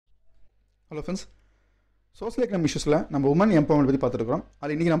Hello friends, social economic இஷ்யூஸில் நம்ம woman empowerment பற்றி பார்த்துருக்கோம்.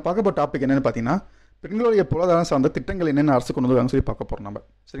 அது இன்றைக்கி நம்ம பார்க்க போகிற டாபிக் என்னென்னு பார்த்தீங்கன்னா, பெண்களுடைய பொருளாதாரம் சார்ந்த திட்டங்கள் என்னென்ன அரசு கொண்டு வருவாங்கன்னு சொல்லி பார்க்க போகிறோம் நம்ம.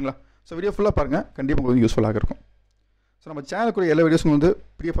 சரிங்களா? ஸோ வீடியோ ஃபுல்லாக பாருங்கள், கண்டிப்பாக உங்களுக்கு யூஸ்ஃபுல்லாக இருக்கும். ஸோ நம்ம சேனலுக்குரிய எல்லா வீடியோஸும் வந்து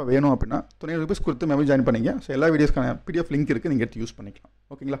பிடிஎஃபாக வேணும் அப்படின்னா ₹20 கொடுத்து மெமரி ஜாயின் பண்ணிங்க. ஸோ எல்லா வீடியோஸ்க்கான பிடிஎஃப் லிங்க் இருக்குது, நீங்கள் எடுத்து யூஸ் பண்ணிக்கலாம்.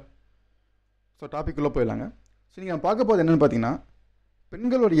 ஓகேங்களா? ஸோ டாபிக் உள்ளே போயிடலாங்க. ஸோ நீங்கள் நம்ம பார்க்க போகிறது என்னென்னு பார்த்தீங்கன்னா,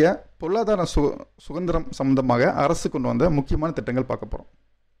 பெண்களுடைய பொருளாதார சுதந்திரம் சம்பந்தமாக அரசு கொண்டு வந்த முக்கியமான திட்டங்கள் பார்க்க போகிறோம்.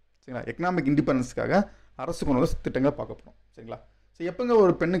 சரிங்களா? எக்கனாமிக் இண்டிபெண்டன்ஸுக்காக அரசு கொண்டு வந்த திட்டங்களை பார்க்க போகிறோம். சரிங்களா? ஸோ எப்போங்க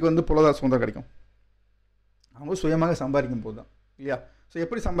ஒரு பெண்ணுக்கு வந்து பொருளாதார சுதந்திரம் கிடைக்கும்? அவங்க சுயமாக சம்பாதிக்கும் போது தான், இல்லையா? ஸோ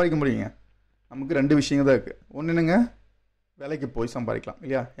எப்படி சம்பாதிக்க முடியுங்க? நமக்கு 2 விஷயங்கள் தான் இருக்குது. ஒன்று என்னங்க, வேலைக்கு போய் சம்பாதிக்கலாம்,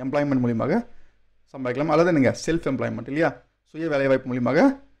 இல்லையா? எம்ப்ளாய்மெண்ட் மூலியமாக சம்பாதிக்கலாம். அல்லது என்னங்க, செல்ஃப் எம்ப்ளாய்மெண்ட், இல்லையா? சுய வேலைவாய்ப்பு மூலியமாக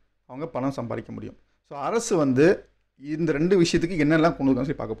அவங்க பணம் சம்பாதிக்க முடியும். ஸோ அரசு வந்து இந்த 2 விஷயத்துக்கு என்னெல்லாம் கொண்டு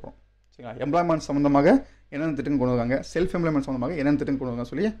வருவாங்கன்னு சொல்லி பார்க்க போகிறோம். சரிங்களா? எம்ப்ளாய்மெண்ட் சம்மந்தமாக என்னென்ன திட்டம் கொண்டு வருவாங்க, செல்ஃப் எம்ப்ளாய்மெண்ட் சம்மந்தமாக என்னென்ன திட்டம் கொண்டு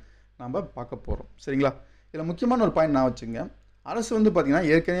வருவாங்கன்னு சொல்லி நம்ம பார்க்க போகிறோம். சரிங்களா? இதில் முக்கியமான ஒரு பாயிண்ட் நான் வச்சுங்க, அரசு வந்து பார்த்திங்கன்னா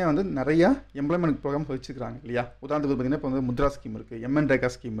ஏற்கனவே வந்து நிறையா எம்ப்ளாய்மெண்ட் ப்ரோக்ராம் வச்சுக்கிறாங்க, இல்லையா? உதாரணத்துக்கு பார்த்திங்கன்னா இப்போ வந்து முத்ரா ஸ்கீம் இருக்குது, எம்என் ரேகா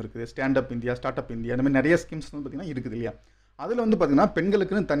ஸ்கீம் இருக்குது, stand up India, start up India, அந்த மாதிரி நிறைய ஸ்கீம்ஸ் வந்து பார்த்திங்கன்னா இருக்குது, இல்லையா? அதில் வந்து பார்த்திங்கன்னா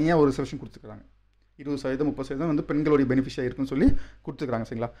பெண்களுக்குன்னு தனியாக ஒரு ரிசர்வேஷன் கொடுத்துருக்காங்க. 20% 30% வந்து பெண்களுடைய பெனிஃபிஷியாக இருக்குன்னு சொல்லி கொடுத்துருக்காங்க.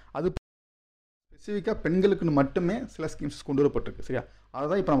 சரிங்களா? அது ஸ்பெசிஃபிக்காக பெண்களுக்குன்னு மட்டுமே சில ஸ்கீம்ஸ் கொண்டு வரப்பட்டிருக்கு. சரியா? அதை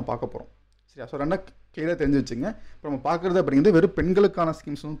தான் இப்போ நம்ம பார்க்க போகிறோம். சரியா? ஸோ ரெண்டாக கிளியராக தெரிஞ்சு வச்சுங்க. இப்போ நம்ம பார்க்குறது அப்படிங்கிறது வெறும் பெண்களுக்கான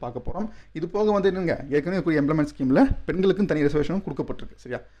ஸ்கீம்ஸ் வந்து பார்க்க போகிறோம். இது போக வந்து என்னங்க, ஏற்கனவே கூடிய எம்ப்ளாய்மெண்ட் ஸ்கீமில் பெண்களுக்கும் தனி ரிசர்வேஷனும் கொடுக்கப்பட்டிருக்கு.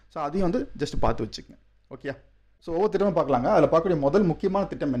 சரியா? ஸோ அதையும் வந்து ஜஸ்ட் பார்த்து வச்சுக்கங்க. ஓகே? ஸோ ஒவ்வொரு திட்டமும் பார்க்கலாங்க. அதில் பார்க்கக்கூடிய முதல் முக்கியமான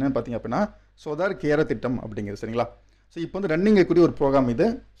திட்டம் என்னென்னு பார்த்தீங்க அப்படின்னா, ஸ்வாதார் கிரே திட்டம் அப்படிங்கிறது. சரிங்களா? ஸோ இப்போ வந்து ரன்னிங் இருக்கக்கூடிய ஒரு ப்ரோக்ராம் இது.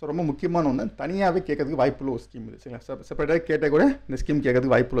 ஸோ ரொம்ப முக்கியமான ஒன்று, தனியாகவே கேட்கறதுக்கு வாய்ப்புள்ள ஒரு ஸ்கீம் இது. சரிங்களா? செப்பரேட்டாக கேட்டால் கூட இந்த ஸ்கீம்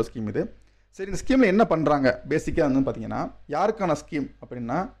கேட்கறதுக்கு வாய்ப்புள்ள ஸ்கீம் இது. சரி, இந்த ஸ்கீமில் என்ன பண்ணுறாங்க பேசிக்காக வந்து பார்த்தீங்கன்னா, யாருக்கான ஸ்கீம்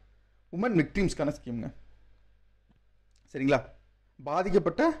அப்படின்னா உமன் விக்டிம்ஸ்க்கான ஸ்கீமுங்க. சரிங்களா?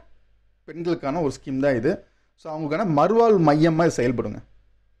 பாதிக்கப்பட்ட பெண்களுக்கான ஒரு ஸ்கீம் தான் இது. ஸோ அவங்களுக்கான மறுவாழ்வு மையமாக இது செயல்படுங்க.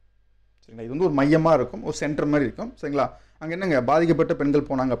 சரிங்களா? இது வந்து ஒரு மையமாக இருக்கும், ஒரு சென்டர் மாதிரி இருக்கும். சரிங்களா? அங்கே என்னங்க, பாதிக்கப்பட்ட பெண்கள்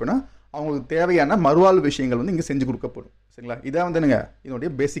போனாங்க அப்படின்னா அவங்களுக்கு தேவையான மறுவாழ்வு விஷயங்கள் வந்து இங்கே செஞ்சு கொடுக்கப்படும். சரிங்களா? இதான் வந்து என்னங்க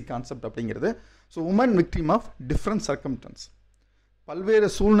இதனுடைய பேசிக் கான்செப்ட் அப்படிங்கிறது. So woman victim of different circumstances, பல்வேறு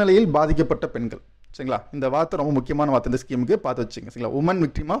சூழ்நிலையில் பாதிக்கப்பட்ட பெண்கள். சரிங்களா? இந்த வார்த்தை ரொம்ப முக்கியமான வார்த்தை இந்த ஸ்கீமுக்கு, பார்த்து வச்சுங்க. சரிங்களா? Woman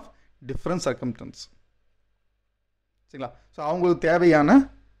victim of different circumstances. சரிங்களா? ஸோ அவங்களுக்கு தேவையான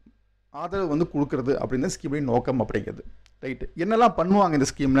ஆதரவு வந்து கொடுக்குறது அப்படின்னு ஸ்கீமுடைய நோக்கம் அப்படிங்கிறது. ரைட்டு. என்னெல்லாம் பண்ணுவாங்க இந்த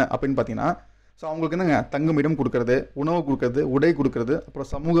ஸ்கீமில் அப்படின்னு பார்த்தீங்கன்னா, ஸோ அவங்களுக்கு என்னங்க, தங்குமிடம் கொடுக்கறது, உணவு கொடுக்கறது, உடை கொடுக்கறது, அப்புறம்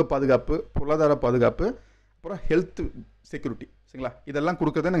சமூக பாதுகாப்பு, பொருளாதார பாதுகாப்பு, அப்புறம் ஹெல்த் செக்யூரிட்டி. சரிங்களா? இதெல்லாம்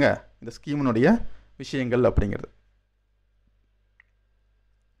கொடுக்குறது என்னங்க இந்த ஸ்கீமினுடைய விஷயங்கள் அப்படிங்கிறது.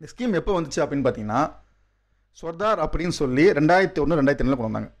 இந்த ஸ்கீம் எப்போ வந்துச்சு அப்படின்னு பார்த்தீங்கன்னா, ஸ்வாதார் அப்படின்னு சொல்லி 2001 2002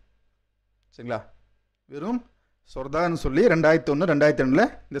 கொண்டு வந்தாங்க. சரிங்களா? வெறும் ஸ்வாதார்னு சொல்லி 2001 2002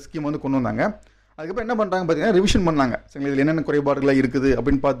 இந்த ஸ்கீம் வந்து கொண்டு வந்தாங்க. அதுக்கப்புறம் என்ன பண்ணுறாங்க பார்த்தீங்கன்னா, ரிவிஷன் பண்ணாங்க. சரிங்களா? இதில் என்னென்ன குறைபாடுகள் இருக்குது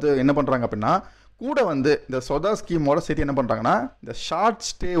அப்படின்னு பார்த்து என்ன பண்ணுறாங்க அப்படின்னா, கூட வந்து இந்த ஸ்வாதார் ஸ்கீமோட சேர்த்து என்ன பண்ணுறாங்கன்னா, இந்த ஷார்ட்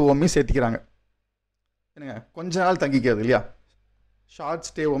ஸ்டே ஹோமே சேர்த்திக்கிறாங்க. என்னங்க, கொஞ்ச நாள் தங்கிக்கிறது, இல்லையா? ஷார்ட்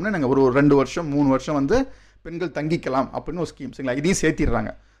ஸ்டே ஹோம்னு நாங்கள் ஒரு 2 வருஷம் 3 வருஷம் வந்து பெண்கள் தங்கிக்கலாம் அப்படின்னு ஒரு ஸ்கீம். சரிங்களா? இதையும்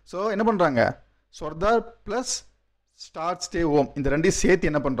சேர்த்திடுறாங்க. ஸோ என்ன பண்ணுறாங்க, ஸ்வாதார் ப்ளஸ் ஷார்ட் ஸ்டே ஹோம் இந்த 2ஐயும் சேர்த்து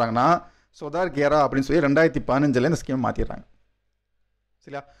என்ன பண்ணுறாங்கன்னா, ஸ்வாதார் கிரே அப்படின்னு சொல்லி 2015 இந்த ஸ்கீமை மாற்றிடுறாங்க.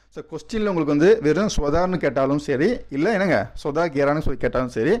 சரியா? ஸோ கொஸ்டினில் உங்களுக்கு வந்து வெறும் ஸ்வாதார்னு கேட்டாலும் சரி, இல்லை என்னங்க ஸ்வாதார் கிரேன்னு சொல்லி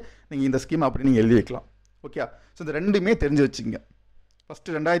கேட்டாலும் சரி, நீங்கள் இந்த ஸ்கீம் அப்படி நீங்கள் எழுதி வைக்கலாம். ஓகே? ஸோ இந்த 2மே தெரிஞ்சு வச்சுங்க.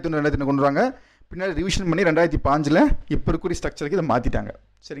 ஃபஸ்ட்டு 2001 2002 கொண்டு வராங்க, பின்னாடி ரிவிஷன் பண்ணி 2005 இப்போ இருக்கக்கூடிய ஸ்ட்ரக்சருக்கு இதை மாற்றிட்டாங்க.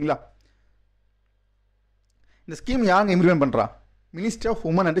 சரிங்களா? இந்த ஸ்கீம் யாருங்க இம்ப்ளிமெண்ட் பண்ணுறா? Ministry of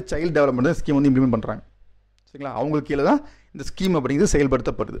woman and child development scheme வந்து இம்ப்ளிமெண்ட் பண்ணுறாங்க. சரிங்களா? அவங்களுக்கு கீழே தான் இந்த ஸ்கீம் அப்படிங்கிறது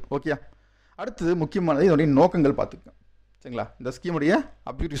செயல்படுத்தப்படுது. ஓகே? அடுத்தது முக்கியமானது இதனுடைய நோக்கங்கள் பார்த்துக்கோங்க. சரிங்களா? இந்த ஸ்கீமுடைய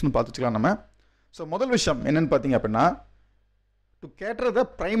அப்ஜெக்டிவ்ஸ்னு பார்த்து வச்சுக்கலாம் நம்ம. ஸோ முதல் விஷயம் என்னென்னு பார்த்தீங்க அப்படின்னா, to cater the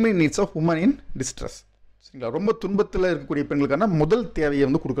primary needs of woman in distress. சரிங்களா? ரொம்ப துன்பத்தில் இருக்கக்கூடிய பெண்களுக்கான முதல் தேவையை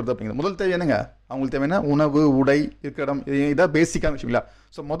வந்து கொடுக்குறது அப்படிங்கிறது. முதல் தேவை என்னங்க, அவங்களுக்கு தேவையான உணவு, உடை, இருக்கிற இடம், இதான் பேசிக்கான விஷயம், இல்லையா?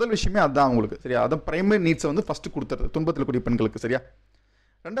 ஸோ முதல் விஷயமே அதுதான் அவங்களுக்கு. சரியா? அதான் பிரைமரி நீட்ஸை வந்து ஃபஸ்ட்டு கொடுத்துறது துன்பத்தில் இருக்கக்கூடிய பெண்களுக்கு. சரியா?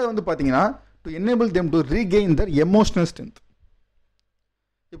 ரெண்டாவது வந்து பார்த்தீங்கன்னா, to enable them to regain Dhar emotional strength.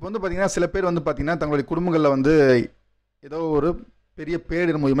 இப்போ வந்து பார்த்தீங்கன்னா சில பேர் வந்து பார்த்தீங்கன்னா தங்களுடைய குடும்பங்களில் வந்து ஏதோ ஒரு பெரிய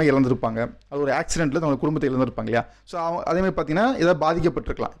பேரிடர் மூலியமாக இழந்திருப்பாங்க, அது ஒரு ஆக்சிடென்ட்டில் தங்களோட குடும்பத்தை இழந்திருப்பாங்க, இல்லையா? ஸோ அதேமாதிரி பார்த்தீங்கன்னா ஏதாவது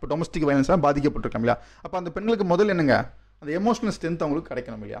பாதிக்கப்பட்டிருக்கலாம், இப்போ டொமஸ்டிக் வயலன்ஸ்லாம் பாதிக்கப்பட்டிருக்கலாம், இல்லையா? அப்போ அந்த பெண்களுக்கு முதல்ல என்னங்க, அந்த எமோஷனல் ஸ்ட்ரென்த் அவங்களுக்கு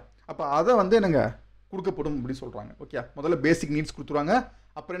கிடைக்கணும், இல்லையா? அப்போ அதை வந்து என்னங்க கொடுக்கப்படும் அப்படின்னு சொல்கிறாங்க. ஓகே? முதல்ல பேசிக் நீட்ஸ் கொடுத்துருவாங்க,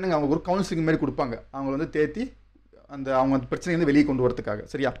 அப்புறம் என்னங்க அவங்க ஒரு கவுன்சிலிங் மாதிரி கொடுப்பாங்க, அவங்க வந்து தேத்தி அவங்க அந்த பிரச்சனையை வந்து வெளியே கொண்டு வரதுக்காக.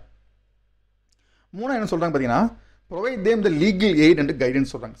 சரியா? மூணாவது என்ன சொல்கிறாங்க பார்த்தீங்கன்னா, provide them the legal eight and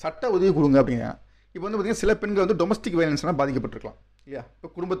guidance சொல்கிறாங்க. சட்ட உதவி கொடுங்க அப்படிங்க. இப்போ வந்து பார்த்தீங்கன்னா சில பெண்கள் வந்து டொமஸ்டிக் வயலன்ஸ்னால் பாதிக்கப்பட்டிருக்கலாம், இல்லையா? இப்போ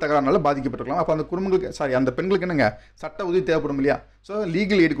குடும்ப தகராறுனால பாதிக்கப்பட்டிருக்கலாம். அப்போ அந்த குடும்பங்களுக்கு அந்த பெண்களுக்கு என்னங்க சட்ட உதவி தேவைப்படும் இல்லையா? ஸோ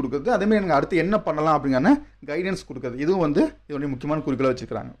லீகல் எய்டு கொடுக்குறது, அதேமாதிரி எனக்கு அடுத்து என்ன பண்ணலாம் அப்படிங்கிற கைடன்ஸ் கொடுக்குறது, இதுவும் வந்து இதோடைய முக்கியமான குறிக்கோளாக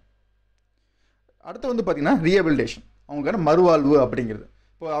வச்சுருக்காங்க. அடுத்து வந்து பார்த்திங்கன்னா ரீஹபிலிட்டேஷன், அவங்களுக்கான மறுவாழ்வு அப்படிங்கிறது.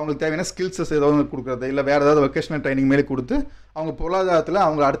 இப்போ அவங்களுக்கு தேவையான ஸ்கில்ஸஸ் ஏதாவது கொடுக்குறது, இல்லை வேறு ஏதாவது வொகேஷனல் ட்ரைனிங் மேலே கொடுத்து அவங்க பொருளாதாரத்தில்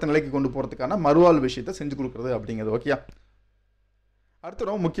அவங்க அடுத்த நிலைக்கு கொண்டு போகிறதுக்கான மறுவாழ்வு விஷயத்தை செஞ்சு கொடுக்குறது அப்படிங்கிறது. ஓகே. அடுத்து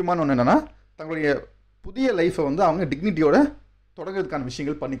ரொம்ப முக்கியமான ஒன்று என்னென்னா, தங்களுடைய புதிய லைஃப்பை வந்து அவங்க டிக்னிட்டியோட தொடங்கிறதுக்கான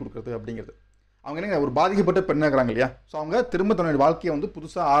விஷயங்கள் பண்ணி கொடுக்குறது அப்படிங்கிறது. அவங்க என்னங்க ஒரு பாதிக்கப்பட்ட பெண்ணாக இருக்கிறாங்க இல்லையா? ஸோ அவங்க திரும்ப தன்னுடைய வாழ்க்கையை வந்து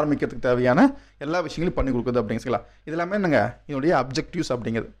புதுசாக ஆரம்பிக்கிறதுக்கு தேவையான எல்லா விஷயங்களையும் பண்ணி கொடுக்குறது அப்படிங்க. சரிங்களா? இதெல்லாமே என்னங்க இதனுடைய அப்ஜெக்டிவ்ஸ்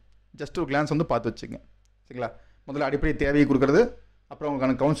அப்படிங்கிறது. ஜஸ்ட் ஒரு கிளான்ஸ் வந்து பார்த்து வச்சுங்க. சரிங்களா? முதல்ல அடிப்படை தேவையை கொடுக்குறது, அப்புறம்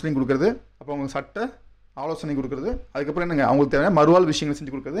அவங்களுக்கான கவுன்சிலிங் கொடுக்குறது, அப்புறம் அவங்களுக்கு சட்ட ஆலோசனை கொடுக்குறது, அதுக்கப்புறம் என்னங்க அவங்களுக்கு தேவையான மறுவாழ்வு விஷயங்களை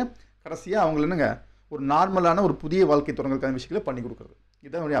செஞ்சு கொடுக்குறது, கடைசியாக அவங்களை என்னங்க ஒரு நார்மலான ஒரு புதிய வாழ்க்கை தொடங்குறதுக்கான விஷயங்களை பண்ணி கொடுக்குறது.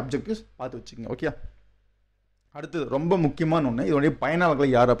 இதுதான் என்னுடைய அப்ஜெக்டிவ்ஸ், பார்த்து வச்சுக்கோங்க. ஓகே. அடுத்தது ரொம்ப முக்கியமான ஒன்று, இதனுடைய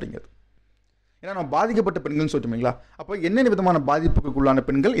பயனாளர்கள் யார் அப்படிங்கிறது. ஏன்னா நம்ம பாதிக்கப்பட்ட பெண்கள்னு சொல்லிட்டோம்ங்களா, அப்போ என்னென்ன விதமான பாதிப்புக்குள்ளான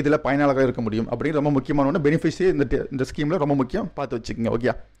பெண்கள் இதில் பயனாளர்கள் இருக்க முடியும் அப்படிங்கிற ரொம்ப முக்கியமான ஒன்று. பெனிஃபிட்ஸே இந்த ஸ்கீமில் ரொம்ப முக்கியம், பார்த்து வச்சுக்கோங்க.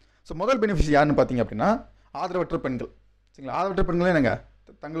 ஓகே. ஸோ முதல் பெனிஃபிட்ஸ் யாருன்னு பார்த்தீங்க அப்படின்னா ஆதரவற்ற பெண்கள். சரிங்களா? ஆதரவற்ற பெண்களே என்னங்க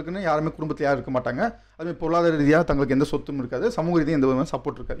தங்களுக்குன்னு யாருமே குடும்பத்தில் யாரும் இருக்க மாட்டாங்க, அதுமாதிரி பொருளாதார ரீதியாக தங்களுக்கு எந்த சொத்தும் இருக்காது, சமூக ரீதியாக எந்த விதமான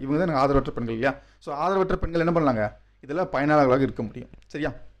சப்போர்ட் இருக்காது. இவங்க தான் எனக்கு ஆதரவற்ற பெண்கள் இல்லையா? ஸோ ஆதரவற்ற பெண்கள் என்ன பண்ணலாங்க இதில் பயனாளர்களாக இருக்க முடியும்.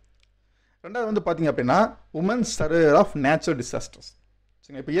 சரியா? ரெண்டாவது வந்து பார்த்தீங்க அப்படின்னா women's survivor of natural disasters.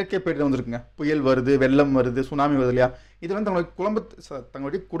 சரிங்க? இப்போ இயற்கை பேரிடர் வந்துருக்குங்க, புயல் வருது, வெள்ளம் வருது, சுனாமி வருது இல்லையா? இது வந்து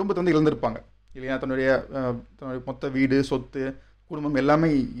தங்களுடைய குடும்பத்தை வந்து இழந்திருப்பாங்க இல்லையா? தன்னுடைய மொத்த வீடு, சொத்து, குடும்பம் எல்லாமே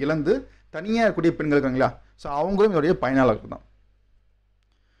இழந்து தனியாக இருக்கக்கூடிய பெண்கள் இருக்காங்களா? ஸோ அவங்களும் இதோடைய பயனாளர்கள் தான்.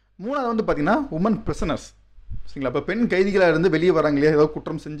 மூணாவது வந்து பார்த்தீங்கன்னா உமன் பிரிசனர்ஸ். சரிங்களா? இப்போ பெண் கைதிகளாக இருந்து வெளியே வராங்க இல்லையா? ஏதாவது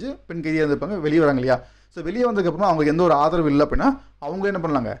குற்றம் செஞ்சு பெண் கைதியாக இருந்திருப்பாங்க, வெளியே வராங்க இல்லையா? ஸோ வெளியே வந்ததுக்கப்புறமா அவங்களுக்கு எந்த ஒரு ஆதரவு இல்லை அப்படின்னா அவங்க என்ன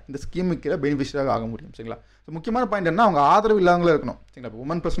பண்ணலாங்க இந்த ஸ்கீமுக்கு கீழே பெனிஃபிஷியராக ஆக முடியும். சரிங்களா? ஸோ முக்கியமான பாயிண்ட் என்ன, அவங்க ஆதரவு இல்லாதவங்களே இருக்கணும். சரிங்களா? இப்போ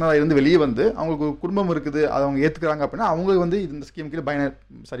உமன் பர்சனாக இருந்து வெளியே வந்து அவங்களுக்கு ஒரு குடும்பம் இருக்குது, அதை அவங்க ஏற்றுக்கிறாங்க அப்படின்னா அவங்களுக்கு வந்து இந்த ஸ்கீம் கீழே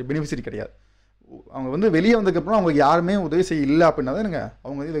பெனிஃபிஷரி கிடையாது. அவங்க வந்து வெளியே வந்ததுக்கப்புறம் அவங்களுக்கு யாருமே உதவி செய்ய இல்லை அப்படின்னா தான்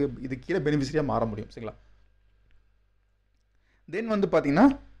அவங்க வந்து இது கீழே பெனிஃபிஷரியாக மாற முடியும். சரிங்களா? தென் வந்து பார்த்தீங்கன்னா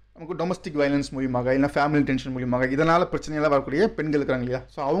நமக்கு டொமஸ்டிக் வயலன்ஸ் மூலியமாக இல்லை ஃபேமிலி டென்ஷன் மூலியமாக இதனால் பிரச்சனையெல்லாம் வரக்கூடிய பெண்கள் இருக்கிறாங்க இல்லையா?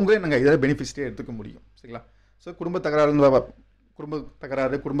 ஸோ அவங்களே இதில் பெனிஃபிஷரியாக எடுத்துக்க முடியும். சரிங்களா? ஸோ குடும்ப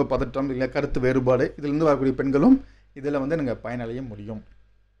தகராறு, குடும்ப பதற்றம், இல்லை கருத்து வேறுபாடு, இதிலிருந்து வரக்கூடிய பெண்களும் இதில் வந்து பயனடைய முடியும்.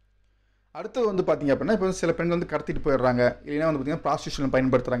 அடுத்து வந்து பார்த்தீங்க அப்படின்னா இப்போ சில பெண்கள் வந்து கடத்திட்டு போயிடுறாங்க, இல்லைன்னா வந்து பார்த்தீங்கன்னா ப்ராஸ்டியூஷன்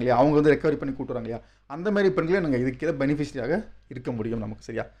பயன்படுத்துகிறாங்க இல்லையா? அவங்க வந்து ரெக்கவரி பண்ணி கூட்டுறாங்க இல்லையா? அந்த மாதிரி பெண்களே இதுக்கு பெனிஃபிஷரியாக இருக்க முடியும் நமக்கு.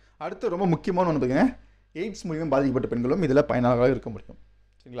 சரியா? அடுத்து ரொம்ப முக்கியமான ஒன்று பார்த்தீங்கன்னா எய்ட்ஸ் மூலியம் பாதிக்கப்பட்ட பெண்களும் இதில் பயனாளர்களாக இருக்க முடியும்.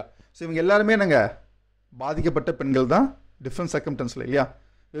 சரிங்களா? ஸோ இவங்க எல்லாருமே பாதிக்கப்பட்ட பெண்கள் தான், டிஃப்ரெண்ட் சர்க்கம்டன்ஸில் இல்லையா?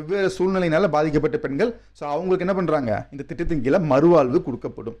 வெவ்வேறு சூழ்நிலையினால பாதிக்கப்பட்ட பெண்கள். ஸோ அவங்களுக்கு என்ன பண்ணுறாங்க இந்த திட்டத்தின் கீழே மறுவாழ்வு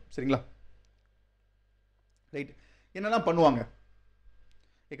கொடுக்கப்படும். சரிங்களா? ரைட். என்னெல்லாம் பண்ணுவாங்க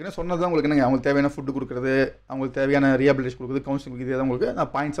ஏற்கனவே சொன்னது தான் உங்களுக்கு. அவங்களுக்கு தேவையான ஃபுட்டு கொடுக்குறது, அவங்களுக்கு தேவையான ரீஹபிலிட்டேஷன் கொடுக்குறது, கவுன்சிலிங் கொடுக்குறது, தான் உங்களுக்கு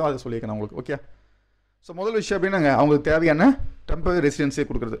நான் பாயிண்ட்ஸாக அதை சொல்லியிருக்கேன் உங்களுக்கு. ஓகே. ஸோ முதல் விஷயம் அப்படின்னா அவங்களுக்கு தேவையான டெம்பரரி ரெசிடென்சியை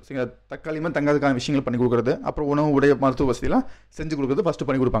கொடுக்குறது. சரிங்களா? தற்காலிகமாக தங்காததுக்கான விஷயங்கள் பண்ணி கொடுக்குறது, அப்புறம் உணவு, உடைய, மருத்துவ வசதியெல்லாம் செஞ்சு கொடுக்குறது ஃபஸ்ட்டு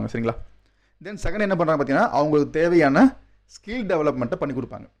பண்ணி கொடுப்பாங்க. சரிங்களா? தென் செகண்ட் என்ன பண்ணுறாங்க பார்த்தீங்கன்னா அவங்களுக்கு தேவையான ஸ்கில் டெவலப்மெண்ட்டை பண்ணி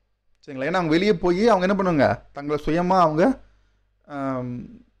கொடுப்பாங்க. சரிங்களா? ஏன்னா அவங்க வெளியே போய் அவங்க என்ன பண்ணுவாங்க தங்களை சுயமாக அவங்க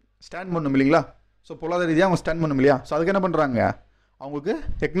ஸ்டாண்ட் பண்ணணும் இல்லைங்களா? ஸோ பொருளாதார ரீதியாக அவங்க ஸ்டாண்ட் பண்ணணும் இல்லையா? ஸோ அதுக்கு என்ன பண்ணுறாங்க அவங்களுக்கு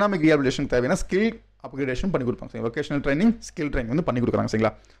எக்கனாமிக் ரீஹபிலிட்டேஷன் தேவையான ஸ்கில் அப்கிரேடேஷன் பண்ணி கொடுப்பாங்க. சரி, வொகேஷனல் ட்ரைனிங், ஸ்கில் ட்ரைனிங் வந்து பண்ணி கொடுக்குறாங்க.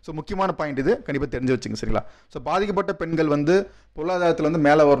 சரிங்களா? ஸோ முக்கியமான பாயிண்ட் இது, கண்டிப்பாக தெரிஞ்சு வச்சுங்க. சரிங்களா? ஸோ பாதிக்கப்பட்ட பெண்கள் வந்து பொருளாதாரத்தில் வந்து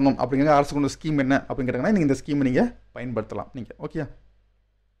மேலே வரணும் அப்படிங்கிற அரசு கொண்டு ஸ்கீம் என்ன அப்படிங்கிறாங்கன்னா நீங்கள் இந்த ஸ்கீமை நீங்கள் பயன்படுத்தலாம் நீங்கள். ஓகே.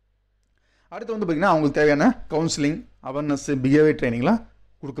 அடுத்து வந்து பார்த்திங்கன்னா அவங்களுக்கு தேவையான கவுன்சிலிங், அவேர்னஸ், பிஹேவியர் ட்ரைனிங்லாம்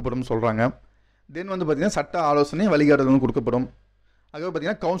கொடுக்கப்படும் சொல்கிறாங்க. தென் வந்து பார்த்திங்கன்னா சட்ட ஆலோசனை, வழிகாட்டுதல் கொடுக்கப்படும். அதுவே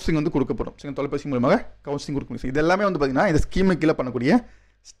பார்த்திங்கன்னா கவுன்சிலிங் வந்து கொடுக்கப்படும். சரி, தொலைபேசி மூலமாக கவுன்சிலிங் கொடுக்கணும். இது எல்லாமே வந்து பார்த்திங்கன்னா இந்த ஸ்கீமுக்கு கீழே பண்ணக்கூடிய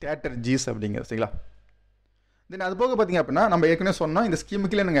ஸ்ட்ராட்டஜிஸ் அப்படிங்கிறது. சரிங்களா? தென் அது போக பார்த்திங்க அப்படின்னா நம்ம ஏற்கனவே சொன்னோம் இந்த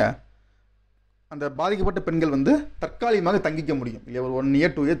ஸ்கீமுக்கு கீழே அந்த பாதிக்கப்பட்ட பெண்கள் வந்து தற்காலிகமாக தங்கிக்க முடியும் இல்லையா? ஒரு 1 year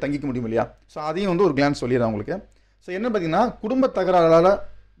 2 year தங்கிக்க முடியும் இல்லையா? ஸோ அதையும் வந்து ஒரு கிளான்ஸ் சொல்லிடுறேன் உங்களுக்கு. ஸோ என்ன பார்த்திங்கன்னா குடும்ப தகராறால்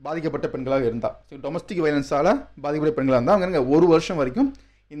பாதிக்கப்பட்ட பெண்களாக இருந்தால், ஸோ டொமஸ்டிக் வயலன்ஸால் பாதிக்கப்பட்ட பெண்களாக இருந்தால் அவங்க 1 வருஷம் வரைக்கும்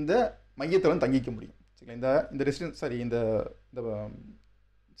இந்த மையத்தில் வந்து தங்கிக்க முடியும். சரிங்களா? இந்த ரெசிடென்ஸ் இந்த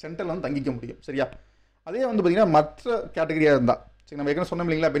சென்டரில் வந்து தங்கிக்க முடியும். சரியா? அதே வந்து பார்த்திங்கன்னா மற்ற கேட்டகரியாக இருந்தால், சரி, நம்ம ஏற்கனவே சொன்னோம்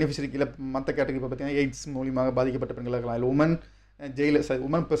இல்லைங்களா பெனிஃபிஷரிக்கு இல்லை மற்ற கேட்டகரி இப்போ பார்த்திங்கன்னா எய்ட்ஸ் மூலியமாக பாதிக்கப்பட்ட பெண்களாக இருக்கலாம், இல்லை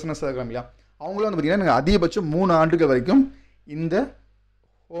உமன் பிரிசனர்ஸாக இருக்கலாம் இல்லையா? அவங்களும் வந்து பார்த்திங்கன்னா அதிகபட்சம் 3 ஆண்டுகள் வரைக்கும் இந்த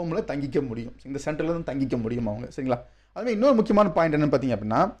ஹோமில் தங்கிக்க முடியும், இந்த சென்டரில் வந்து தங்கிக்க முடியும் அவங்க. சரிங்களா? அதுமாதிரி இன்னொரு முக்கியமான பாயிண்ட் என்னென்னு பார்த்திங்க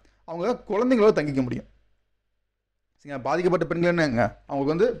அப்படின்னா அவங்க குழந்தைங்களோட தங்கிக்க முடியும். சரிங்களா? பாதிக்கப்பட்ட பெண்கள் என்னங்க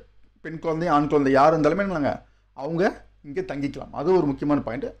அவங்களுக்கு வந்து பெண் குழந்தை, ஆண் குழந்தை யார் இருந்தாலுமே என்னங்க அவங்க இங்கே தங்கிக்கலாம். அது ஒரு முக்கியமான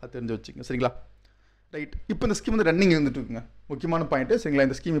பாயிண்ட், அது தெரிஞ்சு வச்சுங்க. சரிங்களா? ரைட். இப்போ இந்த ஸ்கீம் வந்து ரன்னிங் இருந்துட்டு இருக்குங்க. முக்கியமான பாயிண்ட்டு சரிங்களா.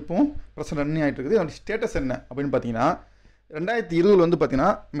 இந்த ஸ்கீம் இப்போ ப்ரெசென்ட் ரன்னிங் ஆகிட்டு இருக்குது. அதோட ஸ்டேட்டஸ் என்ன அப்படின்னு பார்த்தீங்கன்னா 2020 வந்து பார்த்தீங்கன்னா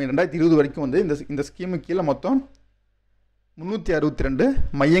 2020 வரைக்கும் வந்து இந்த ஸ்கீமுக்கு கீழே மொத்தம் 362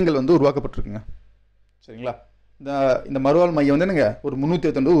 மையங்கள் வந்து உருவாக்கப்பட்டிருக்குங்க. சரிங்களா. இந்த மறுவாழ் மையம் வந்து என்னங்க ஒரு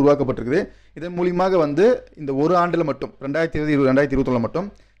 362 உருவாக்கப்பட்டிருக்குது. இதன் மூலியமாக வந்து இந்த ஒரு ஆண்டில் மட்டும் 2020-2021 மட்டும்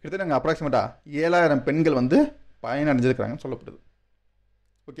கிட்டத்தட்ட நாங்கள் அப்ராக்சிமேட்டாக 7000 பெண்கள் வந்து பயனடைஞ்சிருக்கிறாங்கன்னு சொல்லப்படுது.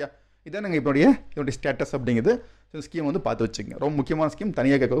 ஓகே, இதான் நாங்கள் இதனுடைய ஸ்டேட்டஸ் அப்படிங்கிறது. இந்த ஸ்கீம் வந்து பார்த்து வச்சுக்கோங்க. ரொம்ப முக்கியமான ஸ்கீம்,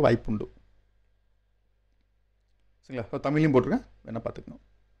 தனியாக கேட்க வாய்ப்பு உண்டு. சரிங்களா. தமிழ்லையும் போட்டிருக்கேன், வேணால் பார்த்துக்கணும்.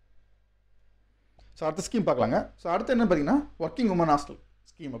 ஸோ அடுத்த ஸ்கீம் பார்க்கலாங்க. ஸோ அடுத்து என்ன பார்த்தீங்கன்னா ஒர்க்கிங் உமன் ஹாஸ்டல்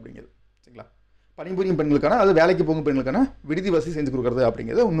ஸ்கீம் அப்படிங்கிறது. சரிங்களா. பணிபுரியும் பெண்களுக்கான, அது வேலைக்கு போகும் பெண்களுக்கான விடுதி வசதி செஞ்சு கொடுக்குறது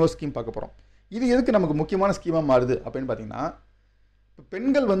அப்படிங்கிறது இன்னொரு ஸ்கீம் பார்க்க போகிறோம். இது எதுக்கு நமக்கு முக்கியமான ஸ்கீமாக மாறுது அப்படின்னு பார்த்தீங்கன்னா, இப்போ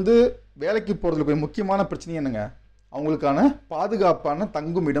பெண்கள் வந்து வேலைக்கு போகிறதுல போய் முக்கியமான பிரச்சனை என்னங்க, அவங்களுக்கான பாதுகாப்பான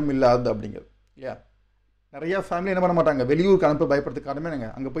தங்கும் இடம் இல்லாது அப்படிங்கிறது இல்லையா. நிறையா ஃபேமிலி என்ன பண்ண மாட்டாங்க, வெளியூருக்கு அனுப்ப பயப்படுறதுக்கு காரணமே என்னங்க,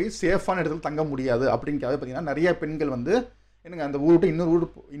 அங்கே போய் சேஃபான இடத்துல தங்க முடியாது அப்படிங்கிறத பார்த்தீங்கன்னா நிறைய பெண்கள் வந்து என்னங்க அந்த ஊர் விட்டு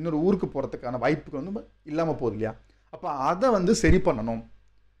இன்னொரு ஊருக்கு போகிறதுக்கான வாய்ப்புகள் வந்து இல்லாமல் போகுது இல்லையா. அப்போ அதை வந்து சரி பண்ணணும்.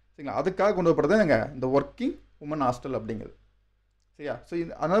 சரிங்களா. அதுக்காக கொண்டு வரப்படுறது என்னங்க இந்த ஒர்க்கிங் உமன் ஹாஸ்டல் அப்படிங்கிறது. சரியா. ஸோ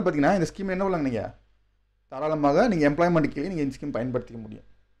அதனால் பார்த்தீங்கன்னா இந்த ஸ்கீம் என்ன பண்ணலாங்க, நீங்கள் தாராளமாக நீங்கள் எம்ப்ளாய்மெண்ட்டுக்கு நீங்கள் இந்த ஸ்கீம் பயன்படுத்திக்க முடியும்.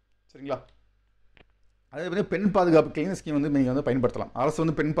 சரிங்களா. அதே மாதிரி பெண் பாதுகாப்புக்கு இந்த ஸ்கீம் வந்து நீங்கள் வந்து பயன்படுத்தலாம். அரசு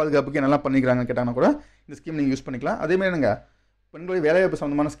வந்து பெண் பாதுகாப்புக்கு என்னெல்லாம் பண்ணிக்கிறாங்கன்னு கேட்டாங்கன்னா கூட இந்த ஸ்கீம் நீங்கள் யூஸ் பண்ணிக்கலாம். அதேமாதிரி என்னங்க பெண்களுடைய வேலைவாய்ப்பு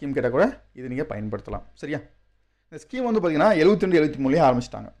சம்மந்தமான ஸ்கீம் கேட்டால் கூட இது நீங்கள் பயன்படுத்தலாம். சரியா. இந்த ஸ்கீம் வந்து பார்த்தீங்கன்னா 72-73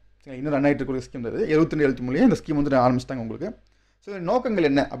 ஆரம்பிச்சிட்டாங்க. சரி, இன்னும் ரன் ஆகிட்டு இருக்கிற ஸ்கீம் இருக்குது. 72-73 இந்த ஸ்கீம் வந்து ஆரம்பிச்சிட்டாங்க உங்களுக்கு. ஸோ நோக்கங்கள்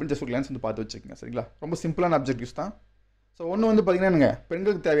என்ன அப்படின்னு சொல்லிக்கலாம்னு வந்து பார்த்து வச்சுக்கோங்க. சரிங்களா. ரொம்ப சிம்பிளான அப்ஜெக்டிவ்ஸ் தான். ஸோ ஒன்று வந்து பார்த்தீங்கன்னா என்னங்க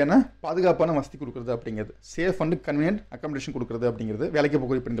பெண்களுக்கு தேவையான பாதுகாப்பான வசதி கொடுக்குறது அப்படிங்கிறது, சேஃப் அண்ட் கன்வீனியன்ட் அக்காமடேஷன் கொடுக்குறது அப்படிங்கிறது வேலைக்கு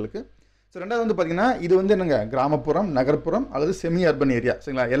போகக்கூடிய பெண்களுக்கு. ஸோ ரெண்டாவது வந்து பார்த்தீங்கன்னா இது வந்து என்னங்க கிராமப்புறம், நகர்ப்புறம் அல்லது செமி அர்பன் ஏரியா.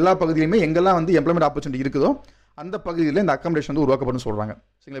 சரிங்களா. எல்லா பகுதியிலுமே எங்கெல்லாம் வந்து எம்ப்ளாய்மெண்ட் ஆப்பர்ச்சுனிட்டி இருக்குதோ அந்த பகுதியில் இந்த அக்காமடேஷன் வந்து உருவாக்கப்படும் சொல்கிறாங்க.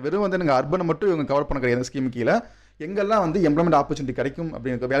 சரிங்களா. வெறும் வந்து நீங்கள் அர்பனை மட்டும் இவங்க கவர் பண்ண கிடையாது. ஸ்கீம் கீழே எங்கெல்லாம் வந்து எம்ப்ளாய்மெண்ட் ஆப்பர்ச்சுனிட்டி கிடைக்கும்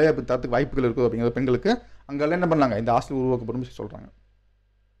அப்படிங்கிற வேலைவாய்ப்பு தரத்துக்கு வாய்ப்புகள் இருக்குது அப்படிங்கிற பெண்களுக்கு அங்கெல்லாம் என்ன பண்ணலாங்க இந்த ஹாஸ்டல் உருவாக்கப்படும் சொல்கிறாங்க.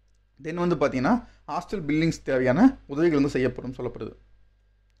 தென் வந்து பார்த்தீங்கன்னா ஹாஸ்டல் பில்டிங்ஸ் தேவையான உதவிகள் வந்து செய்யப்படும் சொல்லப்படுது.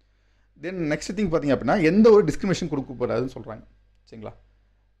 தென் நெக்ஸ்ட் திங் பார்த்தீங்க அப்படின்னா எந்த ஒரு டிஸ்கிரிமினேஷன் கொடுக்கப்படாதுன்னு சொல்கிறாங்க. சரிங்களா.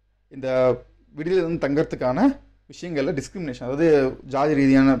 இந்த விடுதியில் வந்து தங்கறதுக்கான விஷயங்களில் டிஸ்கிரிமினேஷன், அதாவது ஜாதி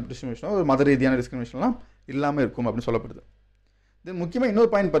ரீதியான டிஸ்கிரிமினேஷனோ ஒரு மத ரீதியான டிஸ்கிரிமினேஷன்லாம் இல்லாமல் இருக்கும் அப்படின்னு சொல்லப்படுது. தென் முக்கியமாக இன்னொரு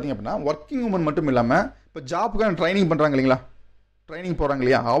பாயிண்ட் பார்த்தீங்க அப்படின்னா ஒர்க்கிங் உமன் மட்டும் இல்லாமல் இப்போ ஜாப்புக்கான ட்ரைனிங் பண்ணுறாங்க இல்லைங்களா, ட்ரைனிங் போகிறாங்க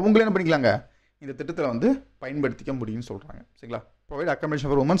இல்லையா, அவங்களே என்ன பண்ணிக்கலாங்க இந்த திட்டத்தில் வந்து பயன்படுத்திக்க முடியும்னு சொல்கிறாங்க. சரிங்களா. Provide accommodation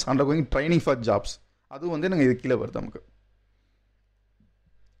for women's undergoing training for jobs, அதுவும் வந்து நாங்கள் இது கீழே வருது நமக்கு.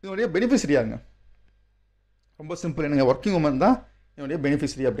 இதனுடைய பெனிஃபிஷரியாங்க ரொம்ப சிம்பிள். என்னங்க ஒர்க்கிங் உமன் தான் என்னுடைய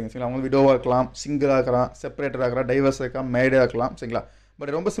பெனிஃபிஷரி அப்படிங்க. சரிங்களா. அவங்க விடோவாக இருக்கலாம், சிங்கிளாக இருக்கலாம், செப்பரேட்டராக இருக்கலாம், டைவர்ஸாக இருக்கலாம், மேடாக இருக்கலாம். சரிங்களா.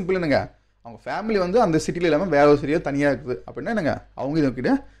 பட் ரொம்ப சிம்பிள் என்னங்க அவங்க ஃபேமிலி வந்து அந்த சிட்டியில் இல்லாமல் வேற ஒரு சிட்டியாக தனியாக இருக்குது அப்படின்னா என்னங்க அவங்க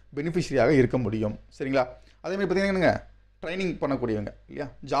இதுக்கிட்ட பெனிஃபிஷரியாக இருக்க முடியும். சரிங்களா. அதேமாதிரி பார்த்தீங்கன்னா என்னங்க ட்ரைனிங் பண்ணக்கூடியவங்க இல்லையா,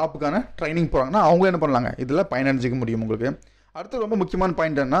 ஜாப்புக்கான ட்ரைனிங் போகிறாங்கன்னா அவங்க என்ன பண்ணலாங்க இதில் பயனடைஞ்சிக்க முடியும் உங்களுக்கு. அடுத்து ரொம்ப முக்கியமான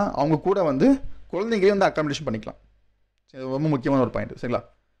பாயிண்ட் என்ன, அவங்க கூட வந்து குழந்தைங்களே வந்து அக்காமடேஷன் பண்ணிக்கலாம். சரி, ரொம்ப முக்கியமான ஒரு பாயிண்ட். சரிங்களா.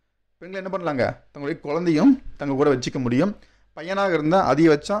 பெண்கள் என்ன பண்ணலாங்க தங்களுடைய குழந்தையும் தங்க கூட வச்சுக்க முடியும். பையனாக இருந்தால்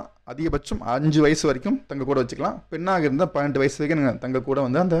அதிகபட்சம் 5 வயசு வரைக்கும் தங்க கூட வச்சுக்கலாம். பெண்ணாக இருந்தால் 18 வயசு வரைக்கும் தங்க கூட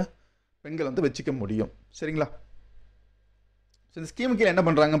வந்து அந்த பெண்கள் வந்து வச்சுக்க முடியும். சரிங்களா. ஸோ இந்த ஸ்கீமுக்கு என்ன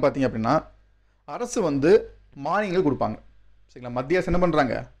பண்ணுறாங்கன்னு பார்த்தீங்க அப்படின்னா அரசு வந்து மானியங்கள் கொடுப்பாங்க. சரிங்களா. மத்திய அரசு என்ன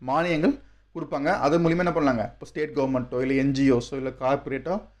பண்ணுறாங்க மானியங்கள் கொடுப்பாங்க. அதன் மூலிமா என்ன பண்ணலாங்க இப்போ ஸ்டேட் கவர்மெண்ட்டோ இல்லை என்ஜிஓஸோ இல்லை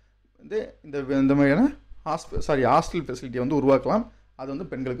கார்பரேட்டோ வந்து இந்த மாதிரியான ஹாஸ்டல் ஃபெசிலிட்டியை வந்து உருவாக்கலாம். அது வந்து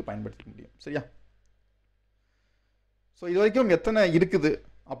பெண்களுக்கு பயன்படுத்திக்க முடியும். சரியா. ஸோ இது வரைக்கும் எத்தனை இருக்குது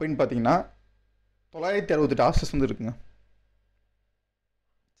அப்படின்னு பார்த்தீங்கன்னா 968 ஹாஸ்டல்ஸ் வந்து இருக்குங்க.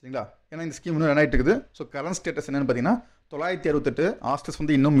 சரிங்களா. ஏன்னா இந்த ஸ்கீம் இன்னும் ரன் ஆகிட்டு இருக்குது. ஸோ கரண்ட் ஸ்டேட்டஸ் என்னென்னு பார்த்தீங்கன்னா 968 ஹாஸ்டல்ஸ்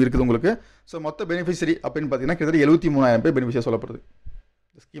வந்து இன்னும் இருக்குது உங்களுக்கு. ஸோ மொத்த பெனிஃபிஷரி அப்படின்னு பார்த்தீங்கன்னா கிட்டத்தட்ட 73,000 பேர் பெனிஃபிஷியாக சொல்லப்படுது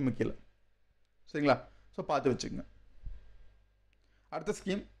இந்த ஸ்கீமு கீழே. சரிங்களா. ஸோ பார்த்து வச்சுக்கோங்க. அடுத்த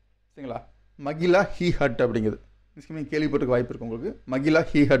ஸ்கீம் சரிங்களா மகிலா ஹீ ஹட் அப்படிங்கிறது. இந்த ஸ்கீம் கேள்விப்பட்டிருக்க வாய்ப்பு இருக்குது உங்களுக்கு. மகிலா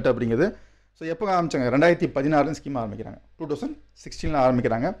ஹீ ஹட் அப்படிங்கிறது ஸோ எப்போ ஆரம்பித்தாங்க 2016 ஸ்கீம் ஆரம்பிக்கிறாங்க, 2016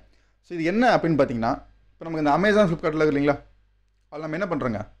 ஆரம்பிக்கிறாங்க. ஸோ இது என்ன அப்படின்னு பார்த்தீங்கன்னா இப்போ நமக்கு இந்த அமேசான் ஃப்ளிப்கார்ட்டில் இருக்குது இல்லைங்களா, அதில் நம்ம என்ன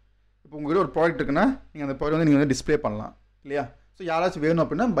பண்ணுறோங்க இப்போ உங்கள்கிட்ட ஒரு ப்ராடக்ட் இருக்குன்னா நீங்கள் அந்த ப்ராடக்ட் வந்து நீங்கள் வந்து டிஸ்பிளே பண்ணலாம் இல்லையா. ஸோ யாராச்சும் வேணும்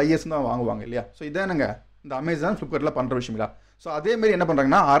அப்படின்னா பையர்ஸ் தான் வாங்குவாங்க இல்லையா. ஸோ இதானுங்க இந்த அமேசான் ஃப்ளிப்கார்ட்டில் பண்ணுற விஷயங்களா. ஸோ அதேமாரி என்ன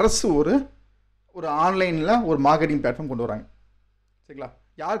பண்ணுறாங்கன்னா அரசு ஒரு ஆன்லைனில் ஒரு மார்க்கெட்டிங் பிளாட்ஃபார்ம் கொண்டு வராங்க. சரிங்களா.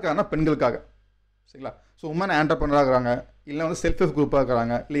 யாருக்காகனா பெண்களுக்காக. சரிங்களா. ஸோ உமன் ஆண்டர்ப்ரனராக இருக்கிறாங்க, இல்லை வந்து செல்ஃப் ஹெல்ப் குரூப்பாக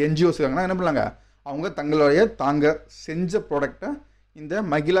இருக்கிறாங்க, இல்லை என்ஜிஓஸ் இருக்காங்கன்னா என்ன பண்ணலாங்க அவங்க தங்களுடைய செஞ்ச ப்ராடக்டை இந்த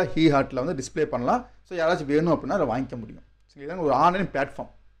மகிலா ஹீ ஹார்ட்டில் வந்து டிஸ்பிளே பண்ணலாம். ஸோ யாராச்சும் வேணும் அப்படின்னா அதை வாங்கிக்க முடியும். சரி, இதாங்க ஒரு ஆன்லைன்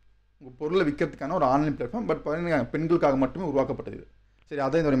பிளாட்ஃபார்ம் உங்கள் பொருளை விற்கிறதுக்கான ஒரு ஆன்லைன் பிளாட்ஃபார்ம். பட் பார்த்தீங்கன்னா பெண்களுக்காக மட்டுமே உருவாக்கப்பட்டது இது. சரி,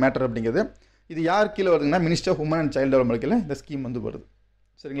 அதான் இந்த ஒரு மேட்டர் அப்படிங்கிறது. இது யார் கீழே வருதுங்கன்னா minister of woman and child development கீழே இந்த ஸ்கீம் வந்து வருது.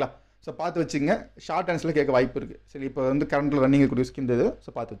 சரிங்களா? ஸோ பார்த்து வச்சுங்க. ஷார்ட் ஆன்சரில் கேட்க வாய்ப்பு இருக்குது. சரி, இப்போ வந்து கரண்ட்டில் ரன்னிங் இருக்கக்கூடிய ஸ்கீம் இது. ஸோ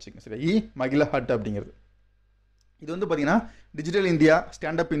பார்த்து வச்சுங்க. சரி, மகிழா ஹட் அப்படிங்கிறது இது வந்து பார்த்தீங்கன்னா digital India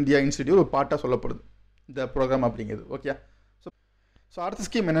stand up India institute ஒரு பார்ட்டாக சொல்லப்படுது இந்த ப்ரோக்ராம் அப்படிங்கிறது. ஓகே. ஸோ அடுத்த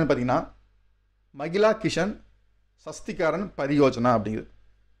ஸ்கீம் என்னென்னு பார்த்தீங்கன்னா மகிழா கிஷன் சஸ்திகாரன் பரியோஜனா அப்படிங்கிறது.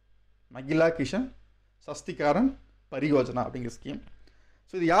 மகிழா கிஷன் சஸ்திகாரன் பரியோஜனா அப்படிங்கிற ஸ்கீம்.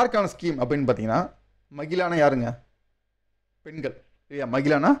 ஸோ இது யாருக்கான ஸ்கீம் அப்படின்னு பார்த்தீங்கன்னா மகிழானா யாருங்க? பெண்கள் இல்லையா?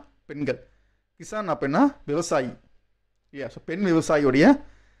 மகிழானா பெண்கள். கிசான் அப்படின்னா விவசாயி இல்லையா? ஸோ பெண் விவசாயியுடைய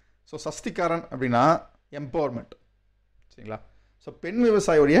ஸோ சஸ்திகாரன் அப்படின்னா எம்பவர்மெண்ட். சரிங்களா? ஸோ பெண்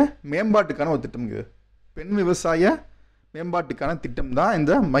விவசாயியுடைய மேம்பாட்டுக்கான ஒரு திட்டம் இது. பெண் விவசாய மேம்பாட்டுக்கான திட்டம் தான்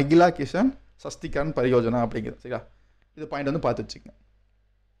இந்த மகிழா கிஷன் சஸ்திகாரன் பரியோஜனா அப்படிங்கிறது. சரிங்களா? இது பாயிண்ட் வந்து பார்த்து வச்சுக்கோங்க.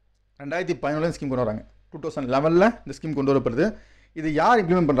 2011 ஸ்கீம் கொண்டு வராங்க. 2011 இந்த ஸ்கீம் கொண்டு வரப்படுது. இது யார்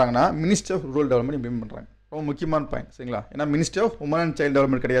இம்ப்ளிமெண்ட் பண்ணுறாங்கன்னா minister of rural development implement பண்ணுறாங்க. ரொம்ப முக்கியமான பாயிண்ட். சரிங்களா? ஏன்னா minister of woman and child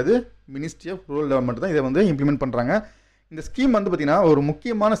development கிடையாது, மினிஸ்ட்ரி ஆஃப் ரூரல் டெவலப்மெண்ட் தான் இதை வந்து இம்ப்ளிமெண்ட் பண்ணுறாங்க. இந்த ஸ்கீம் வந்து பார்த்திங்கன்னா ஒரு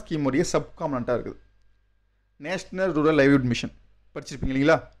முக்கியமான ஸ்கீமுடைய சப் காம்பனண்ட்டாக இருக்குது. நேஷ்னல் ரூரல் லைவ்லிஹுட் மிஷன் படிச்சிருப்பீங்க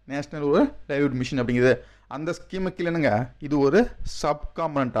இல்லைங்களா? நேஷ்னல் ரூரல் லைவ்லிஹுட் மிஷன் அப்படிங்கிறது அந்த ஸ்கீமுக்கு இல்லைனுங்க இது ஒரு சப்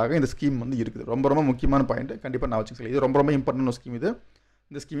காம்பனண்ட்டாக இந்த ஸ்கீம் வந்து இருக்குது. ரொம்ப ரொம்ப முக்கியமான பாயிண்ட். கண்டிப்பாக நான் வச்சுக்கல. இது ரொம்ப ரொம்ப இம்பார்ட்டன்ட் ஸ்கீம் இது.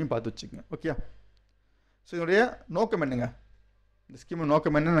 இந்த ஸ்கீமையும் பார்த்து வச்சுக்கோங்க. ஓகே. ஸோ இதனுடைய நோக்கம் என்னங்க? இந்த ஸ்கீமோட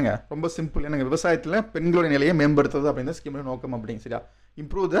நோக்கம் என்னங்க? ரொம்ப சிம்பிள். என்னங்க? விவசாயத்தில் பெண்களுடைய நிலையை மேம்படுத்துறது அப்படிங்கிற ஸ்கீமோட நோக்கம் அப்படிங்க. சரியா?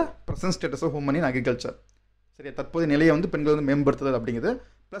 Improve the present status of woman in agriculture. சரியா? தற்போதைய நிலையை வந்து பெண்கள் வந்து மேம்படுத்துறது அப்படிங்கிறது.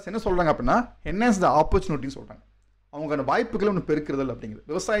 ப்ளஸ் என்ன சொல்கிறாங்க அப்படின்னா என்ஹான்ஸ் த ஆப்பர்ச்சுனிட்டின்னு சொல்கிறாங்க. அவங்களுக்கான வாய்ப்புகளை ஒன்று பெருக்குறதல் அப்படிங்கிறது.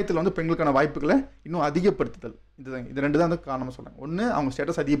 விவசாயத்தில் வந்து பெண்களுக்கான வாய்ப்புகளை இன்னும் அதிகப்படுத்துதல். இது ரெண்டு தான் வந்து காரணமாக சொல்கிறாங்க. ஒன்று அவங்க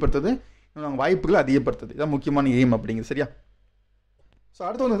ஸ்டேட்டஸ் அதிகப்படுத்துறது, இன்னொன்று அவங்க வாய்ப்புகளை அதிகப்படுத்துறது. இதான் முக்கியமான எய்ம் அப்படிங்கிறது. சரியா? ஸோ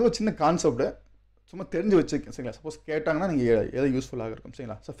அடுத்து வந்து ஒரு சின்ன கான்செப்ட் சும்மா தெரிஞ்சு வச்சுருக்கேன். சரிங்களா? சப்போஸ் கேட்டாங்கன்னா நீங்கள் எதை யூஸ்ஃபுல்லாக இருக்கும்.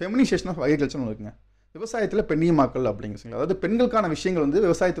 சரிங்களா? ஸோ ஃபெமினிசேஷன் ஆஃப் அக்ரிகல்ச்சர்னு இருக்குங்க. விவசாயத்தில் பெண்ணியமாக்கல் அப்படிங்க. சரிங்களா? அதாவது பெண்களுக்கான விஷயங்கள் வந்து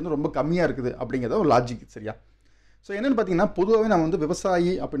விவசாயத்தில் வந்து ரொம்ப கம்மியாக இருக்குது அப்படிங்கிறத ஒரு லாஜிக். சரியா? ஸோ என்னென்னு பார்த்தீங்கன்னா பொதுவாகவே நம்ம வந்து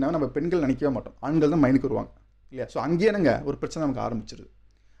விவசாயி அப்படின்னா நம்ம பெண்கள் நினைக்கவே மாட்டோம். ஆண்கள் தான் மைண்டுக்கு வருவாங்க இல்லையா? ஸோ அங்கேயே என்னங்க ஒரு பிரச்சனை நமக்கு ஆரம்பிச்சிருது.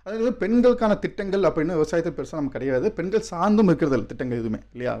 அதாவது பெண்களுக்கான திட்டங்கள் அப்படின்னு விவசாயத்தில் பெருசாக நமக்கு கிடையாது. பெண்கள் சார்ந்தும் இருக்கிறது திட்டங்கள் எதுவுமே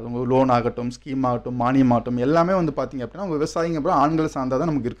இல்லையா? அவங்க லோன் ஆகட்டும், ஸ்கீம் ஆகட்டும், மானியம் ஆகட்டும், எல்லாமே வந்து பார்த்திங்க அப்படின்னா அவங்க விவசாயிங்க அப்புறம் ஆண்கள் சார்ந்தால்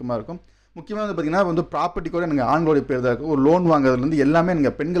தான் நமக்கு இருக்குமா இருக்கும். முக்கியமாக வந்து பார்த்திங்கன்னா வந்து ப்ராப்பர்ட்டி கூட எனக்கு ஆண்களுடைய பேர் தான் இருக்கும். ஒரு லோன் வாங்குறதுலேருந்து எல்லாமே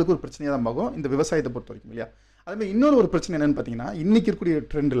எனக்கு பெண்களுக்கு ஒரு பிரச்சனையாக தான் ஆகும் இந்த விவசாயத்தை பொறுத்த வரைக்கும் இல்லையா? அதுமாதிரி இன்னொரு ஒரு பிரச்சனை என்னென்னு பார்த்தீங்கன்னா இன்றைக்கி இருக்கக்கூடிய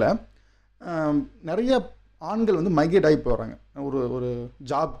ட்ரெண்டில் நிறைய ஆண்கள் வந்து மைக்ரேட் ஆகி போகிறாங்க. ஒரு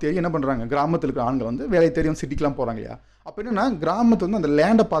ஜாப் தேடி என்ன பண்ணுறாங்க, கிராமத்தில் இருக்கிற ஆண்கள் வந்து வேலை தேடி சிட்டிக்கெலாம் போகிறாங்க இல்லையா? அப்போ என்னென்னா கிராமத்தை வந்து அந்த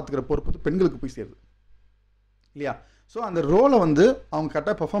லேண்டை பார்த்துக்கிற பொறுப்பு வந்து பெண்களுக்கு போய் சேருது இல்லையா? ஸோ அந்த ரோலை வந்து அவங்க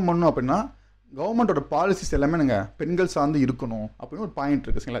கரெக்டாக பெர்ஃபார்ம் பண்ணணும் அப்படின்னா கவர்மெண்ட்டோட பாலிசிஸ் எல்லாமே நாங்கள் பெண்கள் சார்ந்து இருக்கணும் அப்படின்னு ஒரு பாயிண்ட்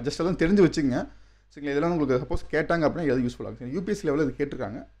இருக்குது. சரிங்களா? ஜஸ்ட் எல்லாம் தெரிஞ்சு வச்சுங்க. சரிங்களா? இதெல்லாம் உங்களுக்கு சப்போஸ் கேட்டாங்க அப்படின்னா எது யூஸ்ஃபுல்லாக இருக்கும். யூபிஎஸ்சி லெவலில் இது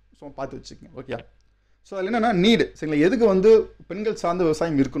கேட்டிருக்காங்க. ஸோ பார்த்து வச்சுக்கோங்க. ஓகே. ஸோ அதில் என்னென்னா நீடு. சரிங்களா? எதுக்கு வந்து பெண்கள் சார்ந்த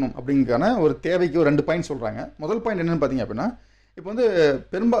விவசாயம் இருக்கணும் அப்படிங்கான ஒரு தேவைக்கு ஒரு 2 பாயிண்ட் சொல்கிறாங்க. முதல் பாயிண்ட் என்னென்னு பார்த்தீங்க அப்படின்னா இப்போ வந்து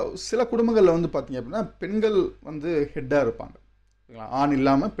சில குடும்பங்களில் வந்து பார்த்தீங்க அப்படின்னா பெண்கள் வந்து ஹெட்டாக இருப்பாங்க. சரிங்களா? ஆண்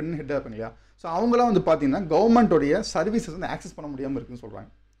இல்லாமல் பெண் ஹெட்டாக இருப்பாங்க இல்லையா? ஸோ அவங்களாம் வந்து பார்த்தீங்கன்னா கவர்மெண்ட்டோடைய சர்வீசஸ் வந்து ஆக்சஸ் பண்ண முடியாமல் இருக்குன்னு சொல்கிறாங்க.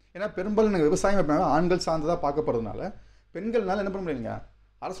 ஏன்னா பெரும்பாலும் எனக்கு விவசாயம் அப்படின்னா ஆண்கள் சார்ந்ததாக பார்க்கப்படுறதுனால பெண்கள்னால என்ன பண்ண முடியுங்க,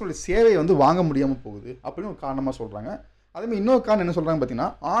 அரசுடைய சேவையை வந்து வாங்க முடியாமல் போகுது அப்படின்னு ஒரு காரணமாக சொல்கிறாங்க. அதேமாதிரி இன்னொரு காரணம் என்ன சொல்கிறாங்க பார்த்தீங்கன்னா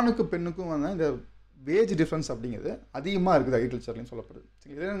ஆணுக்கும் பெண்ணுக்கும் வந்து இந்த வேஜ் டிஃப்ரென்ஸ் அப்படிங்கிறது அதிகமாக இருக்குது அக்ரிகல்ச்சர்லையும் சொல்லப்படுது.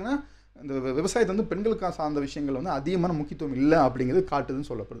 சரி, இது என்னன்னா இந்த விவசாயத்தை வந்து பெண்களுக்காக சார்ந்த விஷயங்கள் வந்து அதிகமான முக்கியத்துவம் இல்லை அப்படிங்கிறது காட்டுதுன்னு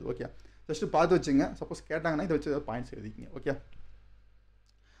சொல்லப்படுது. ஓகே. ஜஸ்ட்டு பார்த்து வச்சுங்க. சப்போஸ் கேட்டாங்கன்னா இதை வச்சு ஏதாவது பாயிண்ட்ஸ் எழுதிக்கிங்க. ஓகே.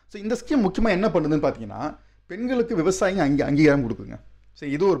 ஸோ இந்த ஸ்கீம் முக்கியமாக என்ன பண்ணுதுன்னு பார்த்தீங்கன்னா பெண்களுக்கு விவசாயிங்க அங்கீகாரம் கொடுக்குங்க.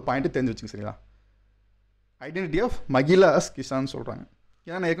 சரி, இது ஒரு பாயிண்ட்டு தெரிஞ்சு வச்சுங்க. சரிங்களா? ஐடென்டிட்டி ஆஃப் மகிழா கிசான் சொல்கிறாங்க.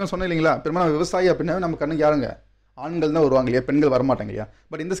 ஏன்னா நான் ஏற்கனவே சொன்னேன் இல்லைங்களா, பெரும்பாலும் விவசாயி அப்படின்னா நம்ம கண்ணுக்கு யாருங்க, ஆண்கள் தான் வருவாங்க இல்லையா, பெண்கள் வரமாட்டாங்க இல்லையா?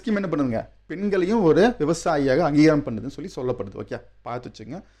 பட் இந்த ஸ்கீம் என்ன பண்ணுதுங்க, பெண்களையும் ஒரு விவசாயியாக அங்கீகாரம் பண்ணுதுன்னு சொல்லப்படுது. ஓகே, பார்த்து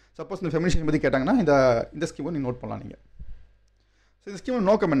வச்சுங்க. சப்போஸ் இந்த ஃபெமினிசேஷன் பற்றி கேட்டாங்கன்னா இந்த ஸ்கீமை நீங்கள் நோட் பண்ணலாம் நீங்கள். ஸோ இந்த ஸ்கீமோட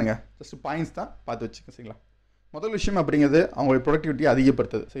நோக்கம் என்னங்க, ஜஸ்ட் பாயிண்ட்ஸ் தான் பார்த்து வச்சுக்க. சரிங்களா? முதல் விஷயம் அப்படிங்கிறது அவங்களுடைய ப்ரொடக்டிவிட்டியை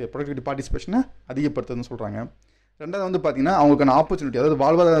அதிகப்படுத்துது. சரி, ப்ரொடக்டிவிட்டி பார்ட்டிசிபேஷனை அதிகப்படுத்துதுன்னு சொல்கிறாங்க. ரெண்டாவது வந்து பார்த்தீங்கன்னா அவங்களுக்கான ஆப்பர்ச்சுனிட்டி, அதாவது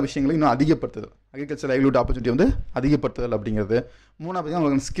வாழ்வாதார விஷயங்களை இன்னும் அதிகப்படுத்துது, அக்ரிகல்ச்சர் லைவ்லிஹுட் ஆப்பர்ச்சுனிட்டி வந்து அதிகப்படுத்துதல் அப்படிங்கிறது. மூணாவது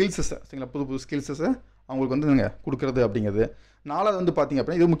அவங்களுக்கு ஸ்கில்ஸஸ், சரிங்களா, புது ஸ்கில்ஸஸை அவங்களுக்கு வந்து நீங்கள் கொடுக்குறது அப்படிங்கிறது. நாலாவது வந்து பார்த்தீங்க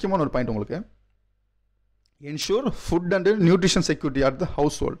அப்படின்னா இது முக்கியமான ஒரு பாயிண்ட் உங்களுக்கு, ensure food and nutrition security add the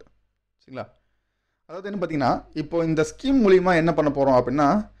house hold. சரிங்களா? அதாவது என்ன பார்த்தீங்கன்னா இப்போ இந்த ஸ்கீம் மூலிமா என்ன பண்ண போகிறோம் அப்படின்னா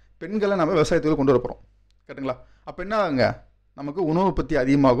பெண்களை நம்ம விவசாயத்துக்கு கொண்டு வர போகிறோம். கரெக்டுங்களா? அப்போ என்ன ஆகுங்க, நமக்கு உணவு உற்பத்தி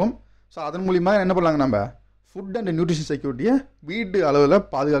அதிகமாகும். ஸோ அதன் மூலிமா என்ன பண்ணலாங்க, நம்ம ஃபுட் அண்ட் நியூட்ரிஷன் செக்யூரிட்டியை வீட்டு அளவில்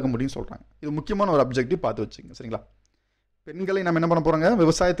பாதுகாக்க முடியும்னு சொல்கிறாங்க. இது முக்கியமான ஒரு அப்ஜெக்டிவ், பார்த்து வச்சுங்க. சரிங்களா? பெண்களை நம்ம என்ன பண்ண போகிறோங்க,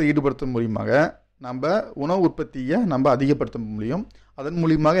 விவசாயத்தை ஈடுபடுத்தும் மூலியமாக நம்ம உணவு உற்பத்தியை நம்ம அதிகப்படுத்த முடியும். அதன்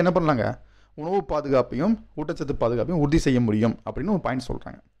மூலியமாக என்ன பண்ணலாங்க, உணவு பாதுகாப்பையும் ஊட்டச்சத்து பாதுகாப்பையும் உறுதி செய்ய முடியும் அப்படின்னு ஒரு பாயிண்ட்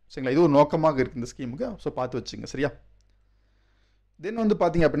சொல்கிறாங்க. சரிங்களா, இது ஒரு நோக்கமாக இருக்குது இந்த ஸ்கீமுக்கு. ஸோ பார்த்து வச்சுங்க. சரியா, தென் வந்து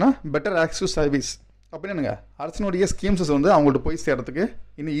பார்த்தீங்க அப்படின்னா பெட்டர் ஆக்சஸ் சர்வீஸ் அப்படின்னு என்னங்க, அரசனுடைய ஸ்கீம்ஸஸ் வந்து அவங்கள்ட்ட போய் சேர்றதுக்கு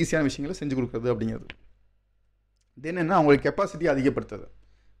இன்னும் ஈஸியான விஷயங்களை செஞ்சு கொடுக்குறது அப்படிங்கிறது. தென் என்ன, அவங்களுடைய கெப்பாசிட்டி அதிகப்படுத்துது.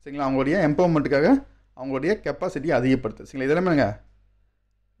 சரிங்களா, அவங்களுடைய எம்பவர்மெண்ட்டுக்காக அவங்களுடைய கெப்பாசிட்டியை அதிகப்படுத்துது. சரிங்களா, இதெல்லாமே என்னங்க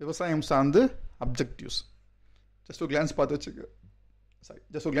விவசாயம் சார்ந்து அப்ஜெக்டிவ்ஸ். ஜஸ்ட் ஒரு கிளான்ஸ் பார்த்து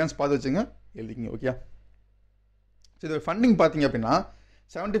வச்சுங்க, எழுதிக்கிங்க. ஓகே, ஸோ இது ஃபண்டிங் பார்த்தீங்க அப்படின்னா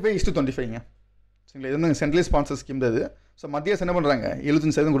 75:25ங்க. சரிங்களா, இது வந்து சென்ட்ரல் ஸ்பான்சர் ஸ்கீம் தான் இது. ஸோ மத்திய அரசு என்ன பண்ணுறாங்க,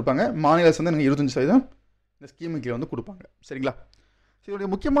 75% கொடுப்பாங்க, மாநில அரசு வந்து எனக்கு 25% இந்த ஸ்கீமுக்கு கீழே வந்து கொடுப்பாங்க. சரிங்களா, ஸோ இதோடைய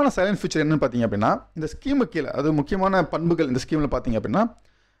முக்கியமான சைலண்ட் ஃபியூச்சர் என்னென்னு பார்த்தீங்க அப்படின்னா, இந்த ஸ்கீமுக்கு கீழே அது முக்கியமான பண்புகள் இந்த ஸ்கீமில் பார்த்தீங்க அப்படின்னா,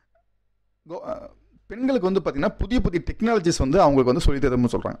 பெண்களுக்கு வந்து பார்த்திங்கன்னா புதிய டெக்னாலஜிஸ் வந்து அவங்களுக்கு வந்து சொல்லி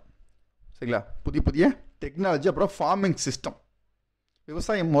தரும்னு சொல்கிறாங்க. சரிங்களா, புதிய டெக்னாலஜி, அப்புறம் ஃபார்மிங் சிஸ்டம்,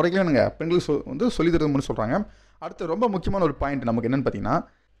 விவசாய முறைகள் என்னங்க பெண்களுக்கு வந்து சொல்லி தரும்னு சொல்கிறாங்க. அடுத்து ரொம்ப முக்கியமான ஒரு பாயிண்ட் நமக்கு என்னென்னு பார்த்தீங்கன்னா,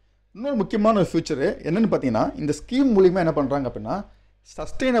 இன்னொரு முக்கியமான ஒரு ஃபியூச்சரு என்னென்னு பார்த்தீங்கன்னா, இந்த ஸ்கீம் மூலிமா என்ன பண்ணுறாங்க அப்படின்னா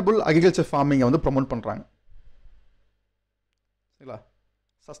சஸ்டைனபிள் அக்ரிகல்ச்சர் ஃபார்மிங்கை வந்து ப்ரொமோட் பண்ணுறாங்க. சரிங்களா,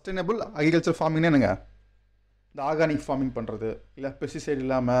 சஸ்டைனபிள் அக்ரிகல்ச்சர் ஃபார்மிங்னா என்னங்க, இந்த ஆர்கானிக் ஃபார்மிங் பண்ணுறது, இல்லை பெஸ்டிசைடு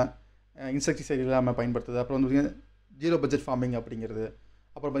இல்லாமல் இன்செக்டிசைடு இல்லாமல் பயன்படுத்துறது, அப்புறம் வந்து பார்த்திங்கன்னா 0 பட்ஜெட் ஃபார்மிங் அப்படிங்கிறது,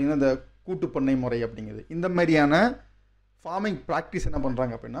 அப்புறம் பார்த்திங்கன்னா இந்த கூட்டு பண்ணை முறை அப்படிங்கிறது, இந்த மாதிரியான ஃபார்மிங் ப்ராக்டிஸ் என்ன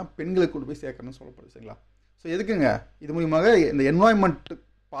பண்ணுறாங்க அப்படின்னா பெண்களுக்கு கொண்டு போய் சேர்க்கணும்னு சொல்லப்படுது. சரிங்களா, ஸோ எதுக்குங்க, இது மூலியமாக இந்த என்வாயன்மெண்ட்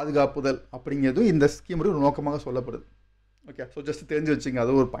பாதுகாப்புதல் அப்படிங்கிறதும் இந்த ஸ்கீமுடைய ஒரு நோக்கமாக சொல்லப்படுது. ஓகே, ஸோ ஜஸ்ட் தெரிஞ்சு வச்சுங்க,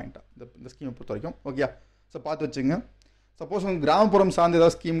 அது ஒரு பாயிண்ட்டாக இந்த ஸ்கீமை பொறுத்த வரைக்கும். ஓகே, ஸோ பார்த்து வச்சுங்க. சப்போஸ் உங்களுக்கு கிராமப்புறம் சார்ந்து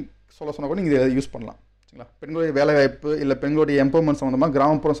ஏதாவது ஸ்கீம் சொன்னால் கூட நீங்கள் இதை யூஸ் பண்ணலாம். சரிங்களா, பெண்களுடைய வேலைவாய்ப்பு இல்லை பெண்களுடைய எம்பவர்மெண்ட் சம்மந்தமாக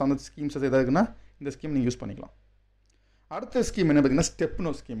கிராமப்புறம் சார்ந்த ஸ்கீம்ஸ் எதாவது இருக்குன்னா இந்த ஸ்கீம் நீங்கள் யூஸ் பண்ணிக்கலாம். அடுத்த ஸ்கீம் என்ன பார்த்தீங்கன்னா ஸ்டெப்னு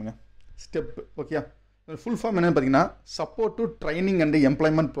ஒரு ஸ்கீமுங்க. ஸ்டெப் ஓகே, ஃபுல் ஃபார்ம் என்னென்னு பார்த்தீங்கன்னா support to training and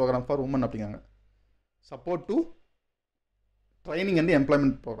employment program for woman அப்படிங்காங்க. Support to training and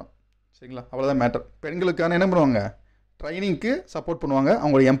employment program. சரிங்களா, அவ்வளோதான் மேட்டர். பெண்களுக்கான என்ன பண்ணுவாங்க, ட்ரைனிங்க்கு சப்போர்ட் பண்ணுவாங்க,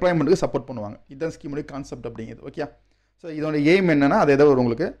 அவங்களோட எம்ப்ளாய்மெண்ட்டுக்கு சப்போர்ட் பண்ணுவாங்க. இதுதான் ஸ்கீமுடைய கான்செப்ட் அப்படிங்கிறது. ஓகே, ஸோ இதோட எய்ம் என்னென்னா அது ஏதோ வரும்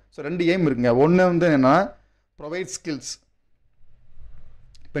உங்களுக்கு. ஸோ 2 எய்ம் இருக்குங்க. ஒன்று வந்து என்னென்னா ப்ரொவைட் ஸ்கில்ஸ்,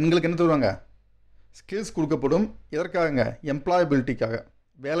 பெண்களுக்கு என்ன தருவாங்க, ஸ்கில்ஸ் கொடுக்கப்படும். எதற்காகங்க, எம்ப்ளாயபிலிட்டிக்காக,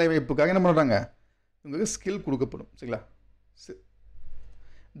 வேலைவாய்ப்புக்காக என்ன பண்ணுறாங்க, உங்களுக்கு ஸ்கில் கொடுக்கப்படும். சரிங்களா,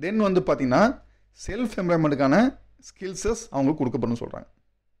 தென் வந்து பார்த்திங்கன்னா செல்ஃப் எம்ப்ளாய்மெண்ட்டுக்கான ஸ்கில்ஸஸ் அவங்களுக்கு கொடுக்கப்படும் சொல்கிறாங்க.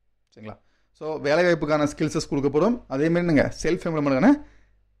 சரிங்களா, ஸோ வேலைவாய்ப்புக்கான ஸ்கில்ஸஸ் கொடுக்கப்படும், அதேமாரி என்னங்க செல்ஃப் எம்ப்ளாய்மெண்ட்டுக்கான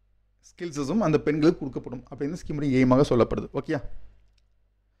ஸ்கில்ஸஸும் அந்த பெண்களுக்கு கொடுக்கப்படும் அப்படின்னு ஸ்கீமுடைய எய்மாக சொல்லப்படுது. ஓகே,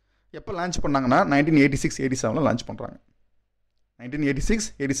 எப்போ லான்ச் பண்ணாங்கன்னா 1986-87 லான்ச் பண்ணுறாங்க.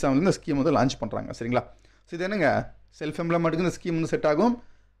 1986-87 இந்த ஸ்கீம் வந்து லான்ச் பண்ணுறாங்க. சரிங்களா, ஸோ இது என்னங்க செல்ஃப் எம்ப்ளாய்மெண்ட்டுக்கு இந்த ஸ்கீம் வந்து செட் ஆகும்,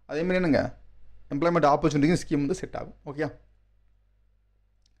 அதேமாதிரி என்னங்க எம்ப்ளாய்மெண்ட் ஆப்பர்ச்சுனிட்டிக்கு ஸ்கீம் வந்து செட் ஆகும். ஓகே,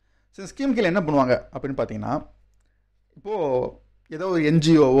 ஸோ இந்த ஸ்கீம் கீழே என்ன பண்ணுவாங்க அப்படின்னு பார்த்தீங்கன்னா, இப்போது ஏதோ ஒரு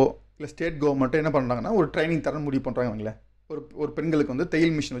என்ஜிஓவோ இல்லை ஸ்டேட் கவர்மெண்ட்டோ என்ன பண்ணுறாங்கன்னா ஒரு ட்ரைனிங் தரன்னு முடிவு பண்ணுறாங்க. அவங்களே ஒரு பெண்களுக்கு வந்து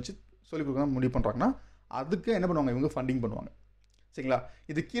தையல் மிஷின் வச்சு சொல்லிக் கொடுக்கணும் முடிவு பண்ணுறாங்கன்னா அதுக்கு என்ன பண்ணுவாங்க, இவங்க ஃபண்டிங் பண்ணுவாங்க. சரிங்களா,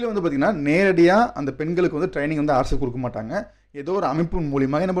 இது கீழே வந்து பார்த்திங்கன்னா நேரடியாக அந்த பெண்களுக்கு வந்து ட்ரைனிங் வந்து அரசு கொடுக்க மாட்டாங்க, ஏதோ ஒரு அமைப்பு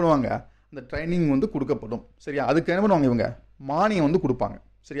மூலியமாக என்ன பண்ணுவாங்க அந்த ட்ரைனிங் வந்து கொடுக்கப்படும். சரியா, அதுக்கு என்ன பண்ணுவாங்க, இவங்க மானியம் வந்து கொடுப்பாங்க.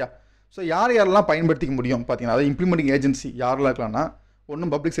 சரியா, ஸோ யாரெல்லாம் பயன்படுத்திக்க முடியும் பார்த்தீங்கன்னா, அதாவது இம்ப்ளிமெண்டிங் ஏஜென்சி யாரெல்லாம் இருக்கலாம்னா,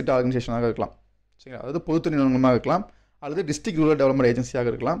 ஒன்றும் பப்ளிக் செக்டர் ஆர்கனைசேஷனாக இருக்கலாம். சரிங்களா, அதாவது பொதுத்துறை நிறுவனமாக இருக்கலாம், அல்லது டிஸ்ட்ரிக்ட் ரூரல் டெவலப்மெண்ட் ஏஜென்சியாக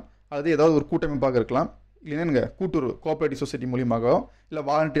இருக்கலாம், அல்லது ஏதாவது ஒரு கூட்டமைப்பாக இருக்கலாம், இல்லைன்னா எனக்கு கூட்டுறவு கோஆப்ரேட்டிவ் சொசைட்டி மூலியமாகவோ இல்லை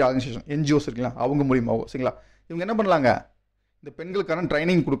வாலண்டரி ஆர்கனைசேஷன் என்ஜிஓஸ் இருக்கலாம் அவங்க மூலியமாகவோ. சரிங்களா, இவங்க என்ன பண்ணலாங்க, இந்த பெண்களுக்கான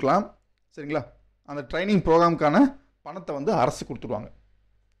ட்ரைனிங் கொடுக்கலாம். சரிங்களா, அந்த ட்ரைனிங் ப்ரோக்ராமுக்கான பணத்தை வந்து அரசு கொடுத்துருவாங்க.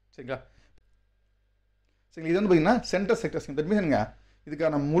 சரிங்களா, சரிங்களா, இது வந்து பார்த்திங்கன்னா central sector scheme. That means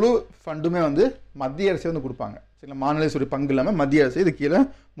இதுக்கான முழு ஃபண்டுமே வந்து மத்திய அரசே வந்து கொடுப்பாங்க. சரிங்களா, மாநில அரசுடைய பங்கு இல்லாமல் மத்திய அரசு இது கீழே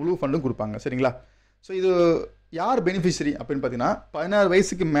முழு ஃபண்டும் கொடுப்பாங்க. சரிங்களா, ஸோ இது யார் பெனிஃபிஷரி அப்படின்னு பார்த்தீங்கன்னா 16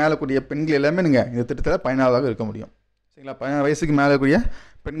 வயசுக்கு மேலே கூடிய பெண்கள் எல்லாமே நீங்கள் இந்த திட்டத்தில் பயனாளராக இருக்க முடியும். சரிங்களா, 16 வயசுக்கு மேலே கூடிய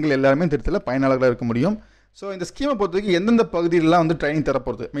பெண்கள் எல்லாருமே திட்டத்தில் பயனாளர்களாக இருக்க முடியும். ஸோ இந்த ஸ்கீமை பொறுத்த வரைக்கும் எந்தெந்த பகுதியிலலாம் வந்து ட்ரைனிங்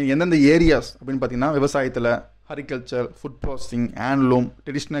தரப்போகிறது, எந்தெந்த ஏரியாஸ் அப்படின்னு பார்த்தீங்கன்னா விவசாயத்தில், ஹாரிகல்ச்சர், food processing, handloom,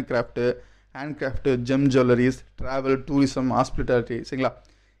 traditional craft, hand craft, GeM jewelleries, travel, tourism, hospitality. சரிங்களா,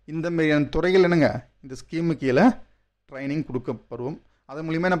 இந்த மாதிரியான துறைகள் என்னங்க இந்த ஸ்கீமு கீழே ட்ரைனிங் கொடுக்கப்படும். அதன்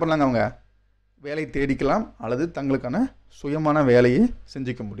மூலிமா என்ன பண்ணலாங்க, அவங்க வேலை தேடிக்கலாம் அல்லது தங்களுக்கான சுயமான வேலையை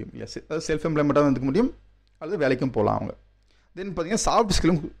செஞ்சுக்க முடியும். எஸ், அதாவது செல்ஃப் எம்ப்ளாய்மெண்ட்டாக இருந்துக்க முடியும் அல்லது வேலைக்கும் போகலாம் அவங்க. தென் பார்த்தீங்கன்னா சாஃப்ட்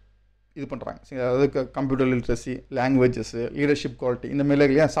ஸ்கில்லும் இது பண்ணுறாங்க. அதாவது computer literacy, languages, leadership quality, இந்த மாதிரிலாம்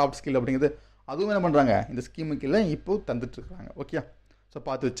இல்லையா சாஃப்ட் ஸ்கில் அப்படிங்கிறது அதுவும் என்ன பண்ணுறாங்க இந்த ஸ்கீமுக்கு இல்லை இப்போது தந்துட்டுருக்காங்க. ஓகே, ஸோ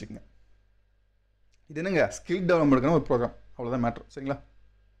பார்த்து வச்சுக்கோங்க. இது என்னங்க ஸ்கில் டெவலப்மெண்ட்டுக்கான ஒரு ப்ரோக்ராம், அவ்வளோதான் மேட்ரு. சரிங்களா?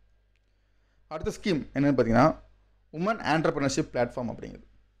 அடுத்த ஸ்கீம் என்னென்னு பார்த்தீங்கன்னா உமன் ஆண்டர்பிரினர்ஷிப் பிளாட்ஃபார்ம் அப்படிங்கிறது.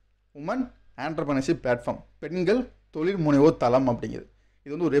 உமன் ஆண்டர்பிரினர்ஷிப் பிளாட்ஃபார்ம், பெண்கள் தொழில் முனைவோர் தளம் அப்படிங்கிறது.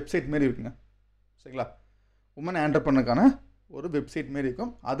 இது வந்து ஒரு வெப்சைட் மாரி இருக்குங்க. சரிங்களா? உமன் ஆண்டர்பிரினருக்கான ஒரு வெப்சைட் மாரி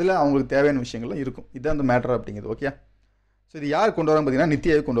இருக்கும். அதில் அவங்களுக்கு தேவையான விஷயங்கள்லாம் இருக்கும். இதுதான் அந்த மேட்டர் அப்படிங்கிறது. ஓகே. ஸோ இது யார் கொண்டு வராங்க பார்த்தீங்கன்னா நித்தி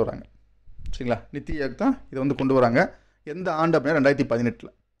ஆயோக் கொண்டு வராங்க. சரிங்களா? நித்தி ஆயோக் தான் இதை வந்து கொண்டு வராங்க. எந்த ஆண்டு அப்படின்னா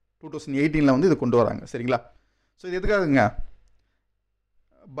 2018 2018 வந்து இது கொண்டு வராங்க. சரிங்களா? ஸோ இது எதுக்காகங்க?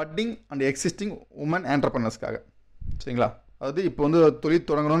 Padding and existing woman ஆண்டர்பிரினர்ஸ்க்காக. சரிங்களா? அதாவது இப்போ வந்து தொழில்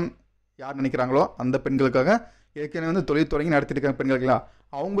தொடங்கணும்னு யார் நினைக்கிறாங்களோ அந்த பெண்களுக்காக, ஏற்கனவே வந்து தொழில் தொடங்கி நடத்திட்டு இருக்காங்க பெண்களுக்குங்களா,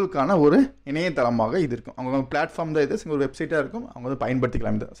 அவங்களுக்கான ஒரு இணையதளமாக இது இருக்கும். அவங்க பிளாட்ஃபார்ம் தான் இது, ஒரு வெப்சைட்டாக இருக்கும். அவங்க வந்து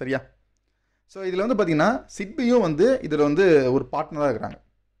பயன்படுத்திக்கலாம் இது. சரியா? ஸோ இதில் வந்து பார்த்திங்கன்னா சிட்பியும் வந்து இதில் வந்து ஒரு பார்ட்னராக இருக்கிறாங்க.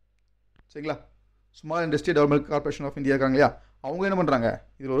 சரிங்களா? Small industry development corporation of India இருக்காங்க இல்லையா, அவங்க என்ன பண்ணுறாங்க,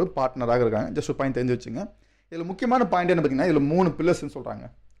 இதில் ஒரு பார்ட்னராக இருக்காங்க. ஜஸ்ட் ஒரு பாயிண்ட் தெரிஞ்சு வச்சுங்க. இதில் முக்கியமான பாயிண்ட் என்ன பார்த்தீங்கன்னா, இதில் 3 பில்லர்ஸ்ன்னு சொல்கிறாங்க.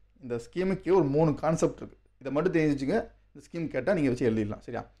 இந்த ஸ்கீமுக்கு ஒரு 3 கான்செப்ட் இருக்குது. இதை மட்டும் தெரிஞ்சு வச்சுங்க. இந்த ஸ்கீம் கேட்டால் நீங்கள் வச்சு எழுதிடலாம்.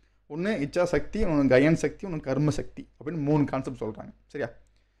 சரியா? ஒன்று இச்சா சக்தி, ஒன்று கயன் சக்தி, ஒன்று கர்ம சக்தி அப்படின்னு 3 கான்செப்ட் சொல்கிறாங்க. சரியா?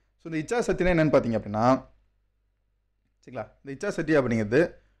 ஸோ இந்த இச்சா சக்தினா என்னென்னு பார்த்தீங்க அப்படின்னா, சரிங்களா, இந்த இச்சா சக்தி அப்படிங்கிறது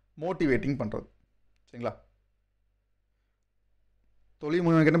மோட்டிவேட்டிங் பண்ணுறது. சரிங்களா? தொழில்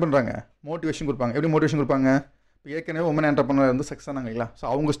முனைவோருக்கு என்ன பண்ணுறாங்க, மோட்டிவேஷன் கொடுப்பாங்க. எப்படி மோட்டிவேஷன் கொடுப்பாங்க? இப்போ ஏற்கனவே உமன் என்டர்பிரனர் வந்து சக்ஸஸ் ஆனாங்க இல்லைங்களா, ஸோ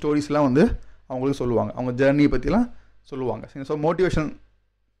அவங்க ஸ்டோரிஸ்லாம் வந்து அவங்களுக்கு சொல்லுவாங்க, அவங்க ஜேர்னியை பற்றிலாம் சொல்லுவாங்க. சரி, ஸோ மோட்டிவேஷன்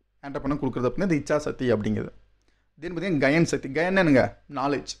என்டர்பிரனர் கொடுக்குறது அப்படின்னா இந்த இச்சா சக்தி அப்படிங்கிறது. தென் பார்த்தீங்கன்னா கயன் சக்தி. கயன் என்னங்க,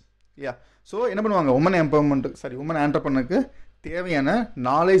 நாலேஜ் இல்லையா. ஸோ என்ன பண்ணுவாங்க, உமன் உமன் ஆண்டர்பிரனருக்கு தேவையான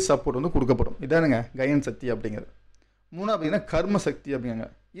நாலேஜ் சப்போர்ட் வந்து கொடுக்கப்படும். இதானுங்க கயன் சக்தி அப்படிங்கிறது. மூணாவது பார்த்தீங்கன்னா கர்ம சக்தி அப்படிங்க.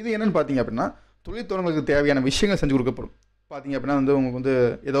 இது என்னென்னு பார்த்தீங்க அப்படின்னா தொழில் தொடங்களுக்கு தேவையான விஷயங்கள் செஞ்சு கொடுக்கப்படும். பார்த்தீங்க அப்படின்னா வந்து உங்களுக்கு வந்து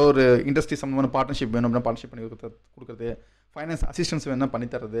ஏதோ ஒரு இண்டஸ்ட்ரி சம்மந்தமான பார்ட்னர்ஷிப் வேணும் அப்படின்னா பார்ட்னர்ஷிப் பண்ணி கொடுக்குறது, ஃபைனான்ஸ் அசிஸ்டன்ஸ் வேணால்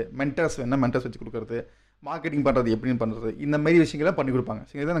பண்ணித்தரது, மென்டர்ஸ் வேணால் மென்டர்ஸ் வச்சு கொடுக்குறது, மார்க்கெட்டிங் பண்ணுறது எப்படின்னு பண்ணுறது, இந்த மாதிரி விஷயங்கள்லாம் பண்ணி கொடுப்பாங்க.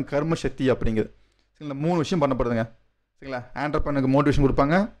 சரி, இதுதான் கர்ம சக்தி அப்படிங்கிறது. சரிங்களா? 3 விஷயம் பண்ணப்படுதுங்க. சரிங்களா? ஆண்டர்பிரனருக்கு மோட்டிவேஷன்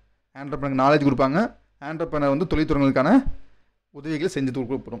கொடுப்பாங்க, ஆண்டர்பிரனருக்கு நாலேஜ் கொடுப்பாங்க, ஆண்டர்பிரனர் வந்து தொழில் தொடங்களுக்கான உதவிகளை செஞ்சு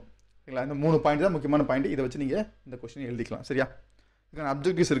கொடுக்கப்படும். சரிங்களா? இந்த 3 பாயிண்ட் தான் முக்கியமான பாயிண்ட். இதை வச்சு நீங்கள் இந்த கொஸ்டின் எழுதிக்கலாம். சரியா? இதுக்கான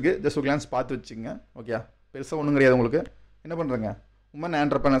அப்ஜெக்டிவ்ஸ் இருக்குது, ஜஸ்ட் ஒரு கிளான்ஸ் பார்த்து வச்சுங்க. ஓகே, பெருசாக ஒன்றும் கிடையாது. உங்களுக்கு என்ன பண்ணுறேங்க, உமன்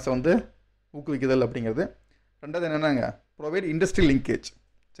ஆண்டர்பிரனர்ஸை வந்து ஊக்குவிக்குதல் அப்படிங்கிறது. ரெண்டாவது என்னென்னாங்க, ப்ரொவைட் இண்டஸ்ட்ரி லிங்கேஜ்.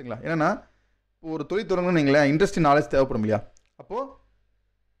 சரிங்களா? என்னென்னா ஒரு தொழில் தொடங்கணும்னு நீங்களே இண்டஸ்ட்ரி நாலேஜ் தேவைப்படும் இல்லையா, அப்போது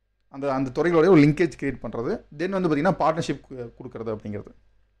அந்த துறைகளோடைய ஒரு லிங்கேஜ் கிரியேட் பண்ணுறது. தென் வந்து பார்த்திங்கன்னா பார்ட்னர்ஷிப் கொடுக்குறது அப்படிங்கிறது.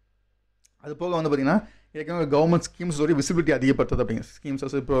 அது போக வந்து பார்த்திங்கன்னா ஏற்கனவே கவர்மெண்ட் ஸ்கீம்ஸோடைய விசிபிலிட்டி அதிகப்படுத்துறது அப்படிங்கிற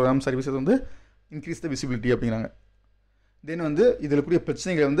ஸ்கீம்ஸ் ப்ரோக்ராம் சர்வீசஸ் வந்து இன்க்ரீஸ் த விசிபிலிட்டி அப்படிங்கிறாங்க. தென் வந்து இதில் கூடிய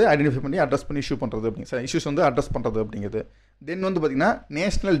பிரச்சனைகளை வந்து ஐடென்டிஃபை பண்ணி அட்ரஸ் பண்ணி இஷ்யூ பண்ணுறது அப்படிங்க, இஷ்யூஸ் வந்து அட்ரஸ் பண்ணுறது அப்படிங்கிறது. தென் வந்து பார்த்திங்கன்னா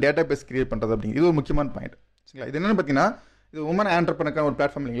நேஷனல் டேட்டா பேஸ் கிரியேட் பண்ணுறது அப்படிங்கிறது. இது ஒரு முக்கியமான பாயிண்ட். சரிங்களா? இது என்னென்னு பார்த்தீங்கன்னா இது உமன் ஆண்டர்பிரனருக்கான ஒரு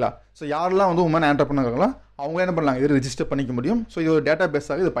பிளாட்ஃபார்ம் இல்லைங்களா. ஸோ யாரெல்லாம் வந்து உமன் ஆண்டர்பிரனர்களோ அவங்க என்ன பண்ணலாம், இது ரிஜிஸ்டர் பண்ணிக்க முடியும். ஸோ இது ஒரு டேட்டா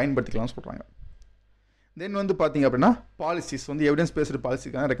பேஸாக இதை பயன்படுத்திக்கலாம்னு சொல்கிறாங்க. தென் வந்து பார்த்திங்க அப்படின்னா பாலிசிஸ் வந்து எவிடன்ஸ் பேஸ்டு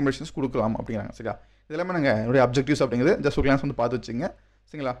பாலிசிக்கான ரெக்கமெண்டேஷன்ஸ் கொடுக்கலாம் அப்படிங்கிறாங்க. சரியா? இதெல்லாமே நாங்கள் என்னுடைய அப்ஜெக்டிவ்ஸ் அப்படிங்கிறது ஜஸ்ட் ஒரு கிளாஸ் வந்து பார்த்து வச்சுங்க.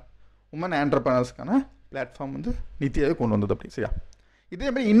 சரிங்களா? உமன் ஆண்டர்பிரனர்ஸ்க்கான பிளாட்ஃபார்ம் வந்து நித்தி ஆயோக் கொண்டு வந்தது அப்படி. சரியா? இதே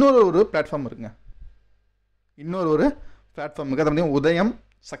மாதிரி இன்னொரு பிளாட்ஃபார்ம் இருக்குங்க. இன்னொரு பிளாட்ஃபார்ம் இருக்குது. அதை வந்து உதயம்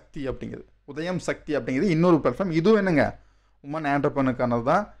சக்தி அப்படிங்கிறது. உதயம் சக்தி அப்படிங்கிறது இன்னொரு பிளாட்ஃபார்ம். இதுவும் என்னங்க உமன் ஆண்டர்பிரனருக்கானது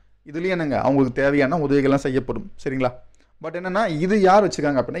தான். இதுலேயும் என்னங்க அவங்களுக்கு தேவையான உதவிகள்லாம் செய்யப்படும். சரிங்களா? பட் என்னென்னா இது யார்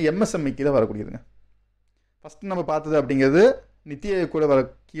வச்சுருக்காங்க அப்படின்னா எம்எஸ்எம்இ கீழே வரக்கூடியதுங்க. ஃபஸ்ட்டு நம்ம பார்த்தது அப்படிங்கிறது நித்தி ஆயோக் கூட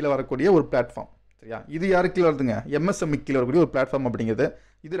கீழே வரக்கூடிய ஒரு பிளாட்ஃபார்ம். சரியா? இது யாருக்கு கீழே வருதுங்க, எம்எஸ்எம்இ கீழே வரக்கூடிய ஒரு பிளாட்ஃபார்ம் அப்படிங்கிறது.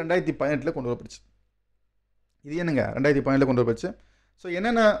 இது 2018 கொண்டு வரப்படுச்சு. இது என்னங்க 2018 கொண்டு வரப்படுச்சு. ஸோ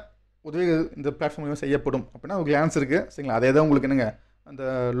என்னென்ன உதவிகள் இந்த பிளாட்ஃபார்ம் மூலமாக செய்யப்படும் அப்படின்னா ஒரு கிளான்ஸ் இருக்குது. சரிங்களா? அதே தான் உங்களுக்கு என்னங்க அந்த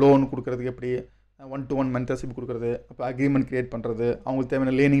லோன் கொடுக்குறதுக்கு எப்படி 1-to-1 மென்டர்ஷிப் கொடுக்குறது, அப்போ அக்ரிமெண்ட் கிரியேட் பண்ணுறது, அவங்களுக்கு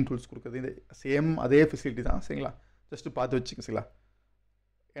தேவையான லேர்னிங் டூல்ஸ் கொடுக்குறது, இது சேம் அதே ஃபெசிலிட்டி தான். சரிங்களா? ஜஸ்ட்டு பார்த்து வச்சுக்க. சரிங்களா?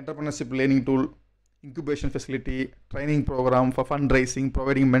 Entrepreneurship learning tool, incubation facility, training program for fund raising,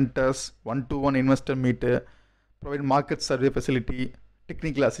 providing mentors, 1-to-1 investor மீட்டு, provide market survey facility,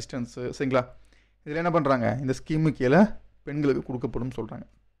 technical assistance. சரிங்களா? இதில் என்ன பண்ணுறாங்க, இந்த ஸ்கீமு கீழே பெண்களுக்கு கொடுக்கப்படும் சொல்கிறாங்க.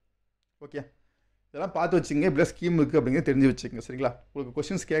 ஓகே, இதெல்லாம் பார்த்து வச்சுங்க. இப்படி ஸ்கீம் இருக்குது அப்படிங்கிறது தெரிஞ்சு வச்சுக்கோங்க. சரிங்களா? உங்களுக்கு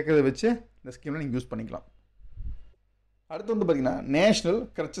கொஸ்டின்ஸ் கேட்குறத வச்சு இந்த ஸ்கீமில் நீங்கள் யூஸ் பண்ணிக்கலாம். அடுத்து வந்து பார்த்திங்கன்னா நேஷ்னல்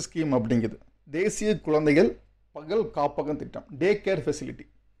கிரச் ஸ்கீம் அப்படிங்கிறது தேசிய குழந்தைகள் பகல் காப்பகம் திட்டம், டே கேர் ஃபெசிலிட்டி.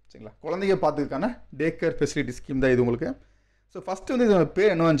 சரிங்களா? குழந்தைங்க பார்த்துக்கான டே கேர் ஃபெசிலிட்டி ஸ்கீம் தான் இது உங்களுக்கு. ஸோ ஃபஸ்ட்டு வந்து இதோட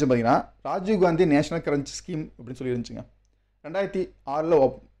பேர் என்ன வந்துச்சு பார்த்தீங்கன்னா ராஜீவ் காந்தி நேஷனல் கிரச் ஸ்கீம் அப்படின்னு சொல்லி இருந்துச்சுங்க.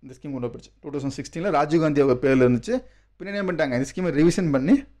 2006 இந்த ஸ்கீம் கொண்டு போயிடுச்சு. 2016 ராஜீவ் காந்தி அவர் பேரில் இருந்துச்சு. பின்னாடி என்ன பண்ணிட்டாங்க, இந்த ஸ்கீமை ரிவிஷன்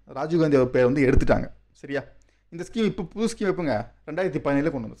பண்ணி ராஜீவ் காந்தி அவர் பேர் வந்து எடுத்துட்டாங்க. சரியா? இந்த ஸ்கீம் இப்போ புது ஸ்கீம் எப்போங்க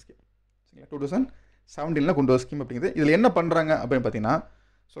 2017 கொண்டு வந்த ஸ்கீம். சரிங்களா? 2017 கொண்டு வந்த ஸ்கீம் அப்படிங்கிறது. இதில் என்ன பண்ணுறாங்க அப்படின்னு பார்த்தீங்கன்னா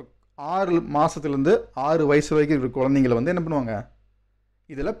ஸோ 6 மாதத்துலேருந்து 6 வயசு வரைக்கும் இருக்கிற குழந்தைங்களை வந்து என்ன பண்ணுவாங்க,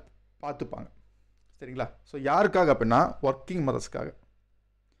 இதில் பார்த்துப்பாங்க. சரிங்களா? ஸோ யாருக்காக அப்படின்னா ஒர்க்கிங் மதர்ஸ்க்காக.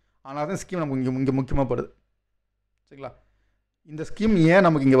 ஆனால் தான் ஸ்கீம் நமக்கு இங்கே முக்கியமாக படுது. சரிங்களா? இந்த ஸ்கீம் ஏன்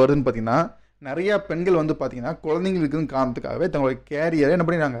நமக்கு இங்கே வருதுன்னு பார்த்தீங்கன்னா, நிறையா பெண்கள் வந்து பார்த்தீங்கன்னா குழந்தைங்க இருக்குதுன்னு காரணத்துக்காகவே தங்களுடைய கேரியரை என்ன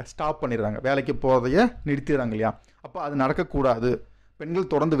பண்ணிடுறாங்க, ஸ்டாப் பண்ணிடுறாங்க, வேலைக்கு போகிறதையே நிறுத்திடுறாங்க இல்லையா? அப்போ அது நடக்கக்கூடாது,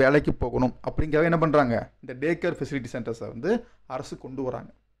 பெண்கள் தொடர்ந்து வேலைக்கு போகணும் அப்படிங்கிறத என்ன பண்ணுறாங்க, இந்த டே கேர் ஃபெசிலிட்டி சென்டர்ஸை வந்து அரசு கொண்டு வராங்க.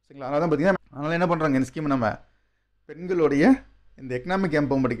 சரிங்களா? அதனால தான் பார்த்தீங்கன்னா அதனால் என்ன பண்ணுறாங்க, இந்த ஸ்கீம் நம்ம பெண்களுடைய இந்த எக்கனாமிக்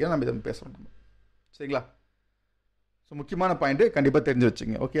எம்பவர்மெண்ட்டுக்கு நம்ம இதை பேசுகிறோம் நம்ம. சரிங்களா? ஸோ முக்கியமான பாயிண்ட்டு கண்டிப்பாக தெரிஞ்சு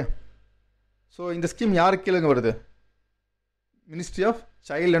வச்சுங்க. ஓகே. ஸோ இந்த ஸ்கீம் யாருக்கு கீழே வருது, ministry of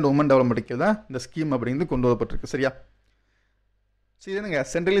child and woman டெவலப்மெண்ட்டுக்கு தான் இந்த ஸ்கீம் அப்படிங்கிறது கொண்டு வரப்பட்டிருக்கு. சரியா? சரி, என்னங்க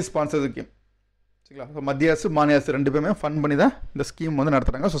சென்ட்ரலி ஸ்பான்சர் ஸ்கீம். சரிங்களா? ஸோ மத்திய அரசு மாநில அரசு 2 பேருமே ஃபண்ட் பண்ணி தான் இந்த ஸ்கீம் வந்து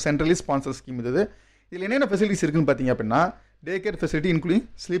நடத்துகிறாங்க. ஸோ சென்ட்ரலி ஸ்பான்சர் ஸ்கீம் இது. இதில் என்னென்ன ஃபெசிலிட்டிஸ் இருக்குன்னு பார்த்தீங்க அப்படின்னா, day care facility including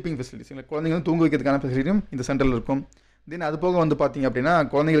sleeping facilities. இல்லை குழந்தைங்க வந்து தூங்க வைக்கிறதுக்கான ஃபெசிலிட்டியும் இந்த சென்டரில் இருக்கும். தென் அது போக வந்து பார்த்தீங்க அப்படின்னா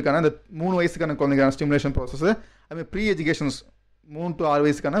குழந்தைங்களுக்கான இந்த 3 வயசுக்கான குழந்தைக்கான ஸ்டிமுலேஷன் ப்ராசஸ், அதுமாதிரி pre educations 3 to 6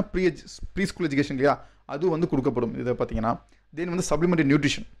 வயசுக்கான pre school education இல்லையா, அது வந்து கொடுக்கப்படும். இதை பார்த்தீங்கன்னா தென் வந்து சப்ளிமெண்ட்ரி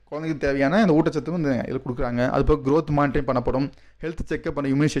நியூட்ரிஷன், குழந்தைக்கு தேவையான இந்த ஊட்டச்சத்து வந்து இதில் கொடுக்குறாங்க. அது போக க்ரோத் மானிட்டரிங் பண்ணப்படும், ஹெல்த் செக்அப் பண்ண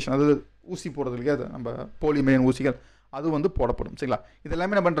இம்யூனைசேஷன், அதாவது ஊசி போடுறது இல்லையா, அது நம்ம போலியோ ஊசிகள் அது வந்து போடப்படும். சரிங்களா? இது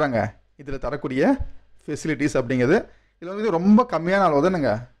எல்லாமே என்ன பண்ணுறாங்க, இதில் தரக்கூடிய ஃபெசிலிட்டிஸ் அப்படிங்கிறது இதில் வந்து ரொம்ப கம்மியான அளவு தான்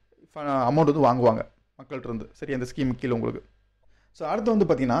நாங்கள் அமௌண்ட் வந்து வாங்குவாங்க மக்கள்கிட்ட இருந்து. சரி, அந்த ஸ்கீம் கீழே உங்களுக்கு. ஸோ அடுத்து வந்து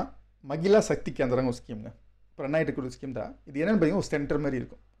பார்த்தீங்கன்னா மகிழா சக்தி கேந்திரங்க ஒரு ஸ்கீம்ங்க. இப்போ ரன்னாயிட்டு ஸ்கீம் தான் இது. என்னென்னு பார்த்தீங்கன்னா ஒரு சென்டர் மாதிரி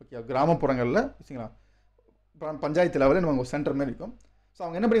இருக்கும். ஓகே, கிராமப்புறங்களில் வச்சுங்களா, பஞ்சாயத்து லெவலில் நம்ம ஒரு சென்டர் மாதிரி இருக்கும். ஸோ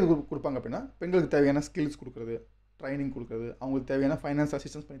அவங்க என்ன பண்ணி கொடுப்பாங்க அப்படின்னா, பெண்களுக்கு தேவையான ஸ்கில்ஸ் கொடுக்குறது, ட்ரைனிங் கொடுக்குறது, அவங்களுக்கு தேவையான ஃபைனான்ஸ்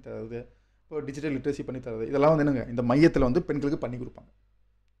அசிஸ்டன்ஸ் பண்ணி தரது, இப்போ டிஜிட்டல் லிட்ரஸி பண்ணி தரது, இதெல்லாம் வந்து என்னங்க இந்த மையத்தில் வந்து பெண்களுக்கு பண்ணி கொடுப்பாங்க.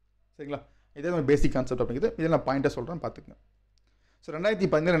 சரிங்களா? இதே ஒரு பேசிக் கான்செப்ட் அப்படிங்கிறது. இதில் நான் பாயிண்ட்டாக சொல்கிறேன், பார்த்துக்கங்க. ஸோ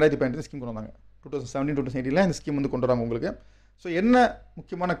 2015 ஸ்கீம் கொண்டு வந்தாங்க. 2017-2018 இந்த ஸ்கீம் வந்து கொண்டு வராங்க உங்களுக்கு. ஸோ என்ன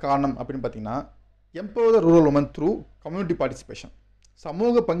முக்கியமான காரணம் அப்படின்னு பார்த்தீங்கன்னா, எம்பவர் த rural woman through community participation,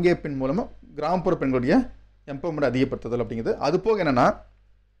 சமூக பங்கேற்பின் மூலமாக கிராமப்புற பெண்களுடைய எம்பவர்மெண்ட் அதிகப்படுத்துதல் அப்படிங்கிறது. அது போக என்னென்னா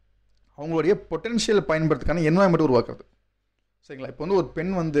அவங்களுடைய பொட்டன்ஷியல் பயன்படுத்துக்கான என்வாயன்மெண்ட் உருவாக்குறது. சரிங்களா? இப்போ வந்து ஒரு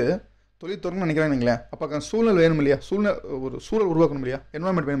பெண் வந்து தொழில் தொடங்கணும்னு நினைக்கிறாங்க இல்லைங்களா, அப்போ சூழ்நிலை வேணும் இல்லையா, ஒரு சூழல் உருவாக்கணும் இல்லையா,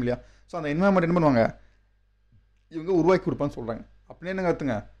 என்வாயன்மெண்ட் வேணும் இல்லையா. ஸோ அந்த என்வாயன்மெண்ட் என்ன பண்ணுவாங்க, இவங்க உருவாக்கி கொடுப்பான்னு சொல்கிறாங்க. அப்படின்னு என்ன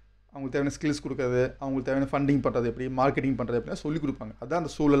கற்றுங்க, அவங்களுக்கு தேவையான ஸ்கில்ஸ் கொடுக்குறது, அவங்களுக்கு தேவையான ஃபண்டிங் பண்ணுறது எப்படி, மார்க்கெட்டிங் பண்ணுறது எப்படின்னா சொல்லிக் கொடுப்பாங்க. அதுதான்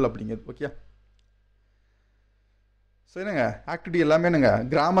அந்த சூழல் அப்படிங்கிறது. ஓகே. ஸோ என்னங்க ஆக்டிவிட்டி எல்லாமே என்னங்க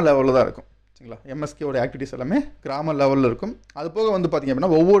கிராம லெவலில் தான் இருக்கும். சரிங்களா? எம்எஸ்கேவோட ஆக்டிவிட்டிஸ் எல்லாமே கிராம லெவலில் இருக்கும். அது போக வந்து பார்த்திங்க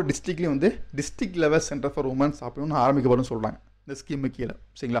அப்படின்னா ஒவ்வொரு டிஸ்ட்ரிக்ட்லேயும் வந்து district level centre for women's அப்படின்னு ஆரம்பிக்கப்படும் சொல்கிறாங்க இந்த ஸ்கீமு கீழே.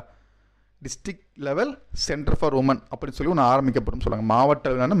 சரிங்களா? District level centre for woman அப்படின்னு சொல்லி ஒன்று ஆரம்பிக்கப்படும் சொல்கிறாங்க. மாவட்ட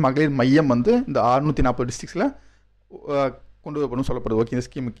அளவிலான மகளிர் மையம் வந்து இந்த 640 டிஸ்ட்ரிக்ஸில் கொண்டு வரப்படும் சொல்லப்படுது. ஓகே, இந்த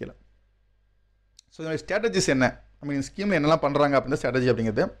ஸ்கீமு கீழே. ஸோ இதோட ஸ்ட்ராட்டஜிஸ் என்ன, இந்த ஸ்கீமில் என்னெல்லாம் பண்ணுறாங்க அப்படின்ற ஸ்ட்ராட்டஜி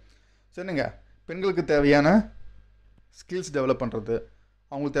அப்படிங்கிறது. ஸோ என்னங்க பெண்களுக்கு தேவையான ஸ்கில்ஸ் டெவலப் பண்ணுறது,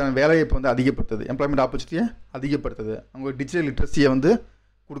 அவங்களுக்கு தேவையான வேலைவாய்ப்பு வந்து அதிகப்படுத்துறது, எம்ப்ளாய்மெண்ட் ஆப்பர்ச்சுனிட்டியை அதிகப்படுத்துறது, அவங்க டிஜிட்டல் லிட்ரஸியை வந்து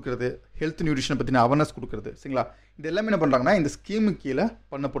கொடுக்குறது, ஹெல்த் நியூட்ரிஷனை பற்றின அவேர்னஸ் கொடுக்குறது. சரிங்களா? இது எல்லாமே என்ன பண்ணுறாங்கன்னா இந்த ஸ்கீமு கீழே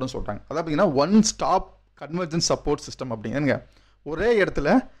பண்ணப்படும் சொல்கிறாங்க. அதாவது பார்த்தீங்கன்னா one stop convergence support system அப்படிங்கிறதுங்க, ஒரே இடத்துல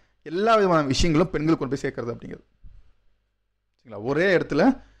எல்லா விதமான விஷயங்களும் பெண்களுக்கு கொண்டு போய் சேர்க்கறது அப்படிங்கிறது. சரிங்களா? ஒரே இடத்துல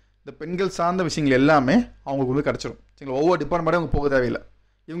இந்த பெண்கள் சார்ந்த விஷயங்கள் எல்லாமே அவங்களுக்கு வந்து கிடச்சிரும். சரிங்களா? ஒவ்வொரு டிபார்ட்மெண்ட்டும் அவங்க போக தேவையில்லை.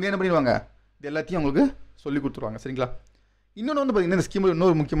 இவங்க என்ன பண்ணிடுவாங்க, இது எல்லாத்தையும் அவங்களுக்கு சொல்லி கொடுத்துருவாங்க. சரிங்களா? இன்னொன்று வந்து பார்த்திங்கன்னா இந்த ஸ்கீமில்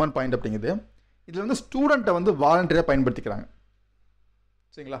இன்னொரு முக்கியமான பாயிண்ட் அப்படிங்கிறது, இதில் வந்து ஸ்டூடெண்ட்டை வந்து வாலண்டியராக பயன்படுத்திக்கிறாங்க.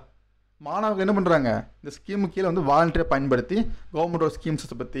 சரிங்களா? மாணவர்கள் என்ன பண்ணுறாங்க, இந்த ஸ்கீமு கீழே வந்து வாலண்டியராக பயன்படுத்தி கவர்மெண்டோட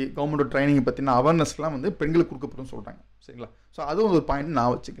ஸ்கீம்ஸை பற்றி, கவர்மெண்டோட ட்ரைனிங்கை பற்றின அவேர்னஸ்லாம் வந்து பெண்களுக்கு கொடுக்கப்படும் சொல்கிறாங்க. சரிங்களா? ஸோ அதுவும் ஒரு பாயிண்ட்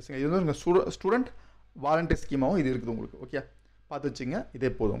நான் வச்சுக்கேன். சரி, இது வந்து ஸ்டூடெண்ட் வாலண்டியர் ஸ்கீமாகவும் இது இருக்குது உங்களுக்கு. ஓகே, பார்த்து வச்சுங்க, இதே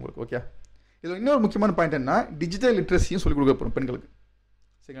போதும் உங்களுக்கு. ஓகே, இதில் இன்னொரு முக்கியமான பாயிண்ட் என்ன, டிஜிட்டல் லிட்ரஸியும் சொல்லிக் கொடுக்கப்படும் பெண்களுக்கு.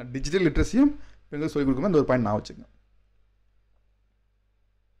 சரிங்களா? டிஜிட்டல் லிட்ரஸியும் பெண்களுக்கு சொல்லிக் கொடுக்கணும். இந்த ஒரு பாயிண்ட் நான் வச்சுக்கேன்.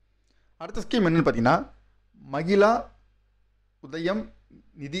 அடுத்த ஸ்கீம் என்னென்னு பார்த்தீங்கன்னா மகிழா உதயம்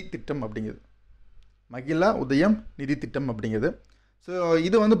நிதி திட்டம் அப்படிங்கிறது. மகிழா உதயம் நிதி திட்டம் அப்படிங்கிறது. ஸோ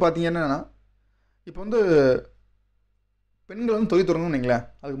இது வந்து பார்த்தீங்கன்னா இப்போ வந்து பெண்கள் வந்து தொழில் தொடங்கணும்னு வைங்களேன்,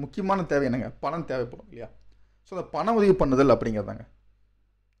 அதுக்கு முக்கியமான தேவை என்னங்க, பணம் தேவைப்படும் இல்லையா. ஸோ அந்த பண உதவி பண்ணுதல் அப்படிங்கிறதாங்க.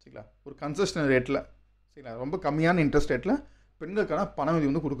 சரிங்களா? ஒரு கன்செஷனல் ரேட்டில், சரிங்களா, ரொம்ப கம்மியான இன்ட்ரெஸ்ட் ரேட்டில் பெண்களுக்கான பண உதவி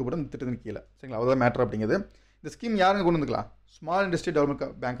வந்து கொடுக்கப்படும் இந்த திட்டத்தின் கீழே. சரிங்களா? அதுதான் மேட்ரு அப்படிங்கிறது. இந்த ஸ்கீம் யாருங்க கொண்டு வந்துக்கலாம், small industry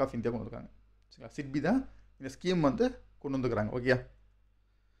development bank of India கொண்டு வந்துருக்காங்க. சரிங்களா? சிட்பி தான் இந்த ஸ்கீம் வந்து கொண்டு வந்துக்கிறாங்க. ஓகே,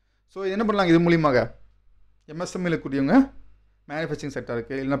 ஸோ என்ன பண்ணலாங்க, இது மூலியமாக எம்எஸ்எம்இல கூடியவங்க மேனுஃபேக்சரிங்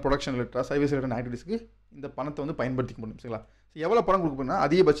செக்டருக்கு இல்லைனா ப்ரொடக்ஷன் ரிலேட்டடாக சர்வீஸ் ரிலேட்டட் ஆக்டிவிட்டிஸ்க்கு இந்த பணத்தை வந்து பயன்படுத்திக்க முடியும். சரிங்களா? ஸோ எவ்வளோ பணம் கொடுக்கணும்னா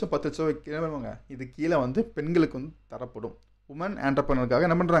அதிகபட்சம் 10 லட்சம் ரூபாய்க்கு இது கீழே வந்து பெண்களுக்கு வந்து தரப்படும் உமன் ஆண்டர்பிரனருக்காக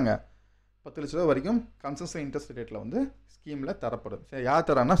என்ன பண்ணுறாங்க 10 லட்ச ரூபா வரைக்கும் கன்செஷனல் இன்ட்ரெஸ்ட் ரேட்டில் வந்து ஸ்கீமில் தரப்படும். சரி, யார்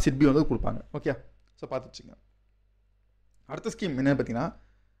தரான்னா சிட்பி வந்து கொடுப்பாங்க. ஓகே, ஸோ பார்த்து வச்சுங்க. அடுத்த ஸ்கீம் என்னென்னு பார்த்தீங்கன்னா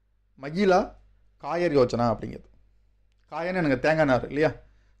மகிழா காயர் யோஜனா அப்படிங்கிறது. காயன்னு எனக்கு தேங்காய் நார் இல்லையா?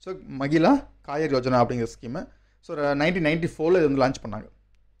 ஸோ மகிழா காயர் யோஜனா அப்படிங்கிற ஸ்கீமு ஸோ 1994 இது வந்து லான்ச் பண்ணாங்க.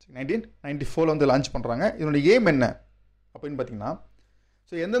 1994 வந்து லான்ச் பண்ணுறாங்க. இதனுடைய எய்ம் என்ன அப்படின்னு பார்த்தீங்கன்னா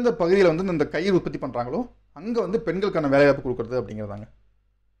ஸோ எந்தெந்த பகுதியில் வந்து இந்த கயிறு உற்பத்தி பண்ணுறாங்களோ அங்கே வந்து பெண்களுக்கான வேலைவாய்ப்பு கொடுக்குறது அப்படிங்கிறதாங்க.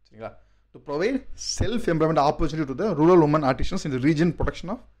 சரிங்களா? To provide self employment opportunity to the rural woman artisans in the region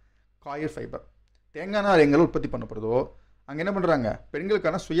production of coir fibre. தேங்காய் நார் எங்கே உற்பத்தி பண்ணப்படுதோ அங்கே என்ன பண்ணுறாங்க,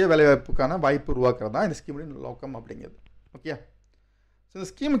 பெண்களுக்கான சுய வேலைவாய்ப்புக்கான வாய்ப்பு உருவாக்குறது தான் இந்த ஸ்கீமுடைய நோக்கம் அப்படிங்கிறது. ஓகே, ஸோ இந்த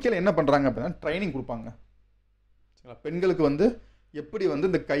ஸ்கீமு கீழே என்ன பண்ணுறாங்க அப்படின்னா ட்ரைனிங் கொடுப்பாங்க. சரிங்களா? பெண்களுக்கு வந்து எப்படி வந்து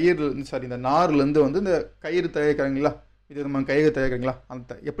இந்த கயிறு இந்த நார்லேருந்து வந்து இந்த கயிறு தயாரிக்கிறாங்களா, இது நம்ம கயிறு தயாரிக்கிறீங்களா,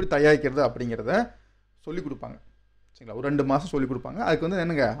 அந்த எப்படி தயாரிக்கிறது அப்படிங்கிறத சொல்லிக் கொடுப்பாங்க. சரிங்களா? ஒரு 2 மாதம் சொல்லிக் கொடுப்பாங்க. அதுக்கு வந்து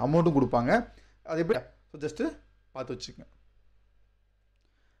என்னங்க அமௌண்ட்டும் கொடுப்பாங்க. அது எப்படி ஸோ ஜஸ்ட்டு பார்த்து வச்சுக்கோங்க.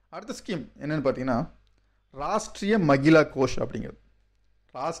 அடுத்த ஸ்கீம் என்னென்னு பார்த்தீங்கன்னா ராஷ்ட்ரிய மகிழா கோஷ் அப்படிங்கிறது.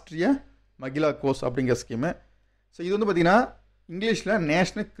 ராஷ்ட்ரிய மகிழா கோஷ் அப்படிங்கிற ஸ்கீமு. ஸோ இது வந்து பார்த்திங்கன்னா இங்கிலீஷில்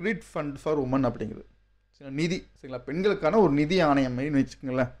national credit fund for woman அப்படிங்கிறது. சரிங்களா? நிதி. சரிங்களா? பெண்களுக்கான ஒரு நிதி ஆணையம் மாதிரி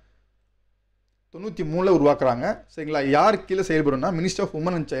வச்சுக்கோங்களேன். 93 உருவாக்குறாங்க. சரிங்களா? யார் கீழே செயல்படும்னா minister of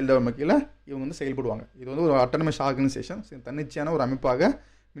woman and child development கீழே இவங்க வந்து செயல்படுவாங்க. இது வந்து ஒரு அட்டானமஸ் ஆர்கனைசேஷன், தன்னிச்சையான ஒரு அமைப்பாக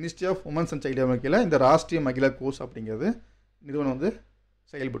ministry of women's and child development கீழே இந்த ராஷ்ட்ரிய மகிழா கோஷ் அப்படிங்கிறது நிறுவனம் வந்து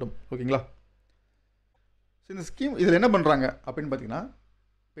செயல்படும். ஓகேங்களா? ஸோ இந்த ஸ்கீம் இதில் என்ன பண்ணுறாங்க அப்படின்னு பார்த்தீங்கன்னா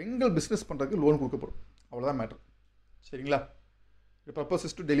பெண்கள் பிஸ்னஸ் பண்ணுறதுக்கு லோன் கொடுக்கப்படும். அவ்வளோதான் மேட்டர். சரிங்களா? The purpose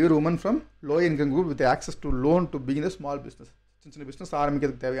is to deliver women from low income group with access to loan to begin a small business. சின்ன பிஸ்னஸ்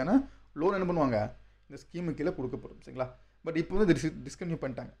ஆரம்பிக்கிறதுக்கு தேவையான லோன் என்ன பண்ணுவாங்க இந்த ஸ்கீமு கீழே கொடுக்கப்படும். சரிங்களா? பட் இப்போ வந்து டிஸ்கன்யூ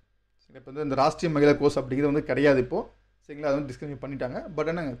பண்ணிட்டாங்க. சரி, இப்போ வந்து இந்த ராஷ்ட்ரிய மகிழா கோஷ் அப்படிங்கிறது வந்து கிடையாது இப்போது. சரிங்களா? அதை வந்து டிஸ்கன்யூ பண்ணிட்டாங்க. பட்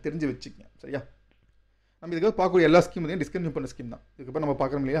என்ன தெரிஞ்சு வச்சுக்கங்க. சரியா? நம்ம இதுக்காக பார்க்கக்கூடிய எல்லா ஸ்கீமையும் டிஸ்கன்யூ பண்ண ஸ்கீம் தான். இதுக்கப்புறம் நம்ம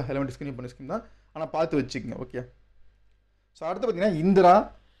பார்க்குறோம் இல்லையா, எல்லாமே டிஸ்கன்யூ பண்ண ஸ்கீம் தான். ஆனால் பார்த்து வச்சுக்கோங்க. ஓகே, ஸோ அடுத்து பார்த்தீங்கன்னா இந்திரா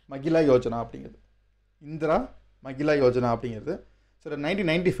மகிழா யோஜனா அப்படிங்கிறது. இந்திரா மகிழா யோஜனா அப்படிங்கிறது சரி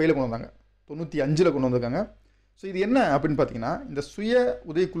 1995 கொண்டு வந்தாங்க. 95 கொண்டு வந்திருக்காங்க. ஸோ இது என்ன அப்படின்னு பார்த்தீங்கன்னா இந்த சுய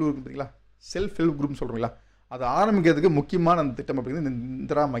உதவிக்குழு இருக்குது பார்த்தீங்களா, செல்ஃப் ஹெல்ப் குரூப்னு சொல்கிறீங்களா, அதை ஆரம்பிக்கிறதுக்கு முக்கியமான அந்த திட்டம் அப்படிங்கிறது இந்த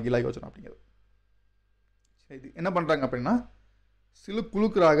இந்திரா மகிழா யோஜனா அப்படிங்கிறது. இது என்ன பண்ணுறாங்க அப்படின்னா சிறு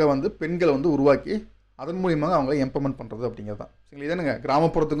குழுக்களாக வந்து பெண்களை வந்து உருவாக்கி அதன் மூலியமாக அவங்கள எம்பவர்மெண்ட் பண்ணுறது அப்படிங்கிறது தான். சரிங்களா? இது என்னங்க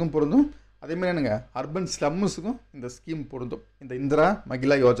கிராமப்புறத்துக்கும் பொருந்தும், அதேமாதிரி என்னங்க அர்பன் ஸ்லம்ஸுக்கும் இந்த ஸ்கீம் பொருந்தும், இந்த இந்திரா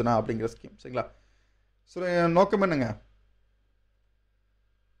மகிழா யோஜனா அப்படிங்கிற ஸ்கீம். சரிங்களா? ஸோ நோக்கம் என்னங்க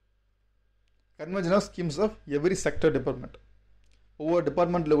convergent of schemes of every sector department. ஒவ்வொரு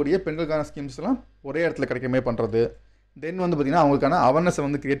டிபார்ட்மெண்ட்டில் கூடிய பெண்களுக்கான ஸ்கீம்ஸ்லாம் ஒரே இடத்துல கிடைக்கமே பண்ணுறது. தென் வந்து பார்த்திங்கன்னா அவங்களுக்கான அவேர்னஸை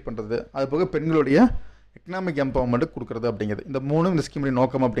வந்து கிரியேட் பண்ணுறது. அது போக பெண்களுடைய எக்கனாமிக் எம்பவர்மெண்ட்டு கொடுக்குறது அப்படிங்கிறது. இந்த 3 இந்த ஸ்கீமுடைய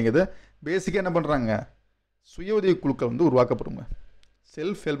நோக்கம் அப்படிங்கிறது. பேசிக்காக என்ன பண்ணுறாங்க சுய உதவி குழுக்கள் வந்து உருவாக்கப்படுங்க.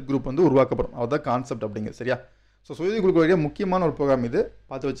 செல்ஃப் ஹெல்ப் குரூப் வந்து உருவாக்கப்படும். அதுதான் கான்செப்ட் அப்படிங்கிறது. சரியா? ஸோ சுய உதவி குழுக்களுடைய முக்கியமான ஒரு ப்ரோக்ராம் இது.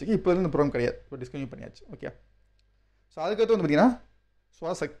 பார்த்து வச்சுக்க. இப்போ இந்த ப்ரோக்ராம் கிடையாது, இப்போ டிஸ்கன்யூ பண்ணியாச்சு. ஓகே, ஸோ அதுக்கடுத்து வந்து பார்த்திங்கன்னா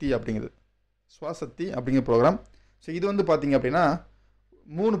ஸ்வா சக்தி அப்படிங்கிறது. ஸ்வா சக்தி அப்படிங்கிற ப்ரோக்ராம். ஸோ இது வந்து பார்த்திங்க அப்படின்னா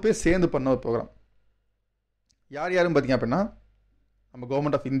 3 பேர் சேர்ந்து பண்ண ஒரு ப்ரோக்ராம். யார் யாருன்னு பார்த்திங்க அப்படின்னா நம்ம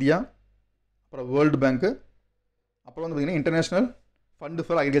கவர்மெண்ட் ஆஃப் இந்தியா, அப்புறம் வேர்ல்டு பேங்க்கு, அப்புறம் வந்து பார்த்திங்கன்னா international fund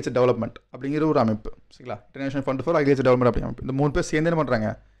for agriculture development அப்படிங்கிற ஒரு அமைப்பு. சரிங்களா? International fund for agriculture development அப்படிங்கிற அமைப்பு. இந்த 3 பேர் சேர்ந்து என்ன பண்ணுறாங்க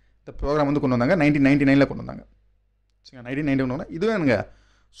இந்த ப்ரோக்ராம் வந்து கொண்டு வந்தாங்க. 1999 கொண்டு வந்தாங்க. சரிங்களா? 1991 இதுவே எனக்கு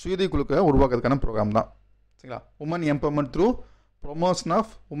சுயதை குழுக்க உருவாக்குறதுக்கான ப்ரோக்ராம் தான். சரிங்களா? Woman empowerment through promotion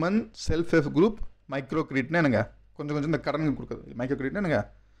of woman self help group micro கிரெடிட்னு எனக்கு கொஞ்சம் இந்த கடன்கள் கொடுக்குறது. மைக்ரோ கிரெடிட்னு எனக்கு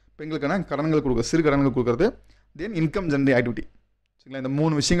பெண்களுக்கான கடன்கள் கொடுக்குறது, சிறு கடன்கள் கொடுக்குறது. தென் இன்கம் ஜெனரேட் ஆக்டிவிட்டி. சரிங்களா? இந்த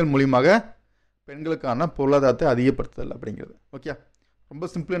 3 விஷயங்கள் மூலியமாக பெண்களுக்கான பொருளாதாரத்தை அதிகப்படுத்துதல் அப்படிங்கிறது. ஓகே, ரொம்ப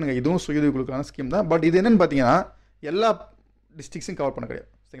சிம்பிள் எனக்கு. இதுவும் சுயஉதவி குழுக்கான ஸ்கீம் தான். பட் இது என்னென்னு பார்த்தீங்கன்னா எல்லா டிஸ்ட்ரிக்ஸையும் கவர் பண்ண கிடையாது.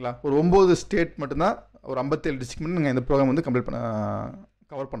 சரிங்களா? ஒரு 9 ஸ்டேட் மட்டும்தான், ஒரு 57 டிஸ்ட்ரிக்ட் மட்டும் நீங்கள் இந்த ப்ரோக்ராம் வந்து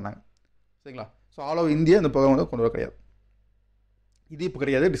கவர் பண்ணாங்க. சரிங்களா? ஸோ ஆல் ஓவர் இந்தியா இந்த ப்ரோக்ராம் வந்து கொண்டு வர கிடையாது. இது இப்போ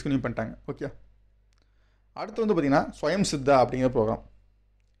கிடையாது, டிஸ்கன்யூ பண்ணிட்டாங்க. ஓகே, அடுத்து வந்து பார்த்திங்கன்னா ஸ்வயம்சித்தா அப்படிங்கிற ப்ரோக்ராம்.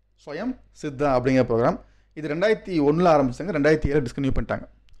 ஸ்வயம்சித்தா அப்படிங்கிற ப்ரோக்ராம் இது 2001 ஆரம்பிச்சாங்க. 2007 டிஸ்கன்யூ பண்ணிட்டாங்க.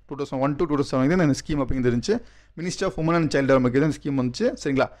 2001 to 2007 தான் இந்த ஸ்கீம் அப்படிங்கிறது இருந்துச்சு. Ministry of woman and child development தான் இந்த ஸ்கீம் வந்துச்சு.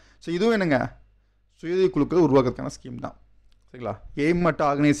 சரிங்களா? ஸோ இதுவும் என்னங்க சுயஉதவி குழுக்களை உருவாக்குறதுக்கான ஸ்கீம் தான். சரிங்களா? Aim at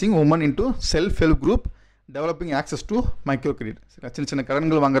organising woman into self help group developing access to micro credit. சரிங்களா? சின்ன சின்ன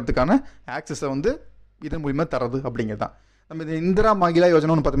கடன்கள் வாங்குறதுக்கான ஆக்சஸை வந்து இதன் மூலியமாக தரது அப்படிங்கிறது தான். நம்ம இந்த இந்திரா மகிழா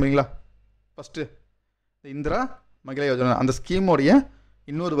யோஜனான்னு பார்த்தோம்ங்களா, ஃபஸ்ட்டு இந்த இந்திரா மகிழா யோஜனா அந்த ஸ்கீமோடைய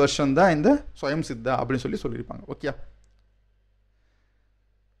இன்னொரு வருஷன் தான் இந்த ஸ்வயம்சித்தா அப்படின்னு சொல்லியிருப்பாங்க. ஓகே,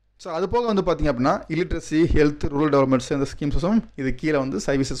 ஸோ அது போக வந்து பார்த்திங்க அப்படின்னா இல்லிட்ரஸி, ஹெல்த், ரூரல் டெவலப்மெண்ட்ஸ் இந்த ஸ்கீம்ஸும் இது கீழே வந்து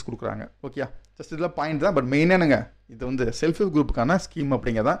சர்வீசஸ் கொடுக்குறாங்க. ஓகே, ஜஸ்ட் இதெல்லாம் பாயிண்ட் தான். பட் மெயினாக என்னங்க, இது வந்து செல்ஃப் ஹெல்ப் குரூப்புக்கான ஸ்கீம்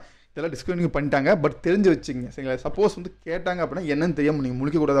அப்படிங்கிறதான். இதெல்லாம் டிஸ்கண்டினியூ பண்ணிட்டாங்க. பட் தெரிஞ்சு வச்சுங்க சரிங்களா. சப்போஸ் வந்து கேட்டாங்க அப்படின்னா என்னன்னு தெரியாமல் நீங்கள்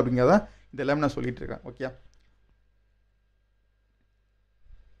முழிக்கக்கூடாது அப்படிங்கிறதான் இதெல்லாமே நான் சொல்லிட்டு இருக்கேன். ஓகே,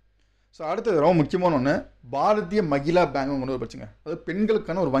 ஸோ அடுத்தது ரொம்ப முக்கியமான ஒன்று, பாரதிய மகிழா பேங்க் கொண்டு வரப்போச்சுங்க. அதாவது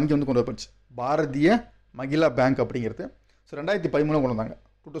பெண்களுக்கான ஒரு வங்கி வந்து கொண்டு வரப்போச்சு, பாரதிய மகிழா பேங்க் அப்படிங்கிறது. ஸோ 2013 கொண்டு வந்தாங்க.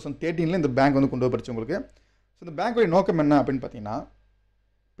 2013 இந்த பேங்க் வந்து கொண்டு வரப்போச்சு உங்களுக்கு. ஸோ இந்த பேங்க்குடைய நோக்கம் என்ன அப்படின்னு பார்த்தீங்கன்னா,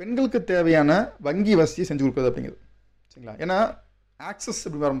 பெண்களுக்கு தேவையான வங்கி வசதியை செஞ்சு கொடுக்குறது அப்படிங்கிறது சரிங்களா. ஏன்னா ஆக்சஸ்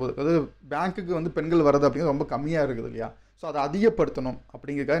இப்படி வரும்போது, அதாவது பேங்க்குக்கு வந்து பெண்கள் வர்றது அப்படிங்கிறது ரொம்ப கம்மியாக இருக்குது இல்லையா. ஸோ அதை அதிகப்படுத்தணும்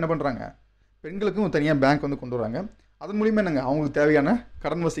அப்படிங்கிறதுக்காக என்ன பண்ணுறாங்க, பெண்களுக்கும் தனியாக பேங்க் வந்து கொண்டு வராங்க. அது மூலிமா என்னங்க, அவங்களுக்கு தேவையான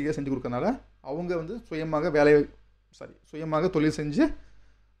கடன் வசதியை செஞ்சு கொடுக்கறனால அவங்க வந்து சுயமாக தொழில் செஞ்சு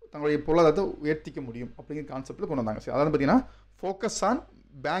தங்களுடைய பொருளாதாரத்தை உயர்த்திக்க முடியும் அப்படிங்கிற கான்செப்டில் கொண்டு வந்தாங்க. சரி, அதாவது பார்த்தீங்கன்னா focus on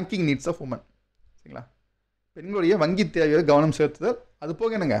banking needs of woman சரிங்களா. பெண்களுடைய வங்கி தேவையை கவனம் செலுத்துதல். அது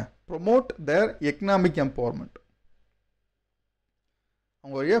போக என்னங்க, ப்ரொமோட் தேர் எக்கனாமிக் எம்பவர்மெண்ட்,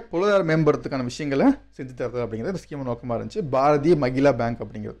 அவங்களுடைய பொருளாதார மேம்படுறதுக்கான விஷயங்களை செஞ்சு தருது அப்படிங்கிறது இந்த ஸ்கீம் நோக்கமாக இருந்துச்சு, பாரதிய மகிழா பேங்க்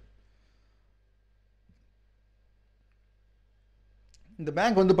அப்படிங்கிறது. இந்த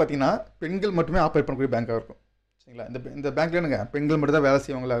பேங்க் வந்து பார்த்தீங்கன்னா பெண்கள் மட்டுமே ஆப்ரேட் பண்ணக்கூடிய பேங்காக இருக்கும் சரிங்களா. இந்த பேங்க்கில் என்னங்க, பெண்கள் மட்டும் தான் வேலை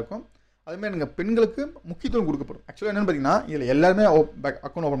செய்வங்களாக இருக்கும். அதுமாதிரி என்னங்க, பெண்களுக்கு முக்கியத்துவம் கொடுக்கப்படும். ஆக்சுவலாக என்னென்னு பார்த்தீங்கன்னா, இதில் எல்லாருமே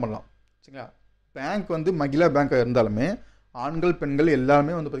அக்கௌண்ட் ஓப்பன் பண்ணலாம் சரிங்களா. பேங்க் வந்து மகிழா பேங்காக இருந்தாலுமே ஆண்கள் பெண்கள்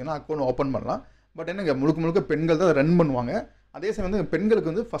எல்லாருமே வந்து பார்த்திங்கன்னா அக்கௌண்ட் ஓப்பன் பண்ணலாம். பட் என்னங்க, முழுக்க பெண்கள் தான் ரன் பண்ணுவாங்க. அதே சமயம் வந்து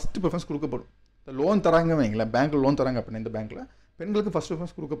பெண்களுக்கு வந்து ஃபஸ்ட்டு ப்ரிஃபரன்ஸ் கொடுக்கப்படும். இந்த லோன் தராங்க வைங்களேன், பேங்க்கில் லோன் தராங்க அப்படின்னா இந்த பேங்க்கில் பெண்களுக்கு ஃபஸ்ட்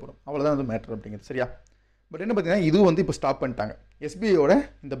ப்ரிஃபரன்ஸ் கொடுக்கப்படும். அவ்வளோதான் வந்து மேட்டர் அப்படிங்கிறது சரியா. பட் என்ன பார்த்தீங்கன்னா, இதுவும் வந்து இப்போ ஸ்டாப் பண்ணிட்டாங்க. எஸ்பிஐயோட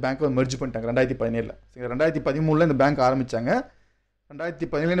இந்த பேங்க்கை மெர்ஜ் பண்ணிட்டாங்க 2017. சரி, 2013 இந்த பேங்க் ஆரம்பித்தாங்க.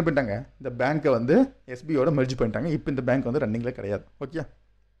 2017 என்ன பண்ணிட்டாங்க, இந்த பேங்க்கை வந்து எஸ்பிஐயோட மெர்ஜ் பண்ணிட்டாங்க. இப்போ இந்த பேங்க் வந்து ரன்னிங்கில் கிடையாது. ஓகே,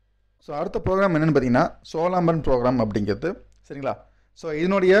 ஸோ அடுத்த ப்ரோக்ராம் என்னென்னு பார்த்தீங்கன்னா ஸ்வாவலம்பன் ப்ரோக்ராம் அப்படிங்கிறது சரிங்களா. ஸோ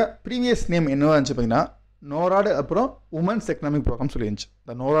இதனுடைய ப்ரீவியஸ் நேம் என்னவா இருந்துச்சு பார்த்தீங்கன்னா நோராடு, அப்புறம் உமன்ஸ் எக்கனாமிக் ப்ரோக்ராம் சொல்லி இருந்துச்சு.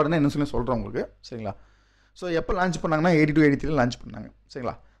 இந்த நோராடுன்னா என்ன சொல்லி சொல்கிறேன் உங்களுக்கு சரிங்களா. ஸோ எப்போ லான்ச் பண்ணாங்கன்னா 82-83 லான்ச் பண்ணாங்க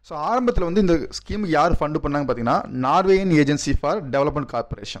சரிங்களா. ஸோ ஆரம்பத்தில் வந்து இந்த ஸ்கீமுக்கு யார் ஃபண்டு பண்ணாங்க பார்த்தீங்கன்னா நார்வேயன் ஏஜென்சி ஃபார் டெவலப்மெண்ட்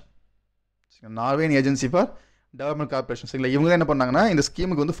கார்பரேஷன் சரிங்களா. நார்வேயன் ஏஜென்சி ஃபார் டெவலப்மெண்ட் கார்பரேஷன் சரிங்களா. இவங்க தான் என்ன பண்ணாங்கன்னா இந்த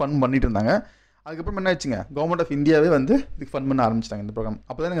ஸ்கீமுக்கு வந்து ஃபண்ட் பண்ணிட்டு இருந்தாங்க. அதுக்கப்புறம் என்ன ஆச்சுங்க, கவர்மெண்ட் ஆஃப் இந்தியாவே வந்து இதுக்கு ஃபண்ட் பண்ண ஆரம்பிச்சிட்டாங்க இந்த ப்ரோக்ராம்.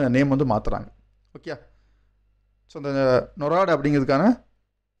 அப்போ தான் இந்த நேம் வந்து மாற்றுறாங்க. ஓகே, ஸோ இந்த நொராடு அப்படிங்கிறதுக்கான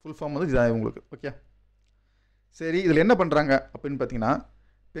ஃபுல் ஃபார்ம் வந்து இதாக உங்களுக்கு. ஓகே, சரி, இதில் என்ன பண்ணுறாங்க அப்படின்னு பார்த்தீங்கன்னா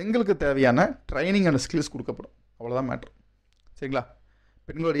பெண்களுக்கு தேவையான ட்ரைனிங் அண்ட் ஸ்கில்ஸ் கொடுக்கப்படும். அவ்வளோதான் மேட்ரு சரிங்களா.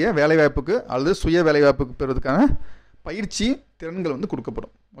 பெண்களுடைய வேலைவாய்ப்புக்கு அல்லது சுய வேலைவாய்ப்புக்கு பெறுவதற்கான பயிற்சி திறன்கள் வந்து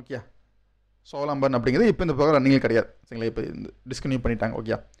கொடுக்கப்படும். ஓகே, ஸ்வாவலம்பன் அப்படிங்கிறது இப்போ இந்த ப்ரோக்ராம் ரன்னிங்கில் கிடையாது சரிங்களா. இப்போ டிஸ்கன்டினியூ பண்ணிட்டாங்க.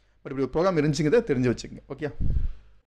 ஓகே, பட் இப்படி ஒரு ப்ரோக்ராம் இருந்துச்சுங்கிறத தெரிஞ்சு வச்சுக்கோங்க. ஓகே.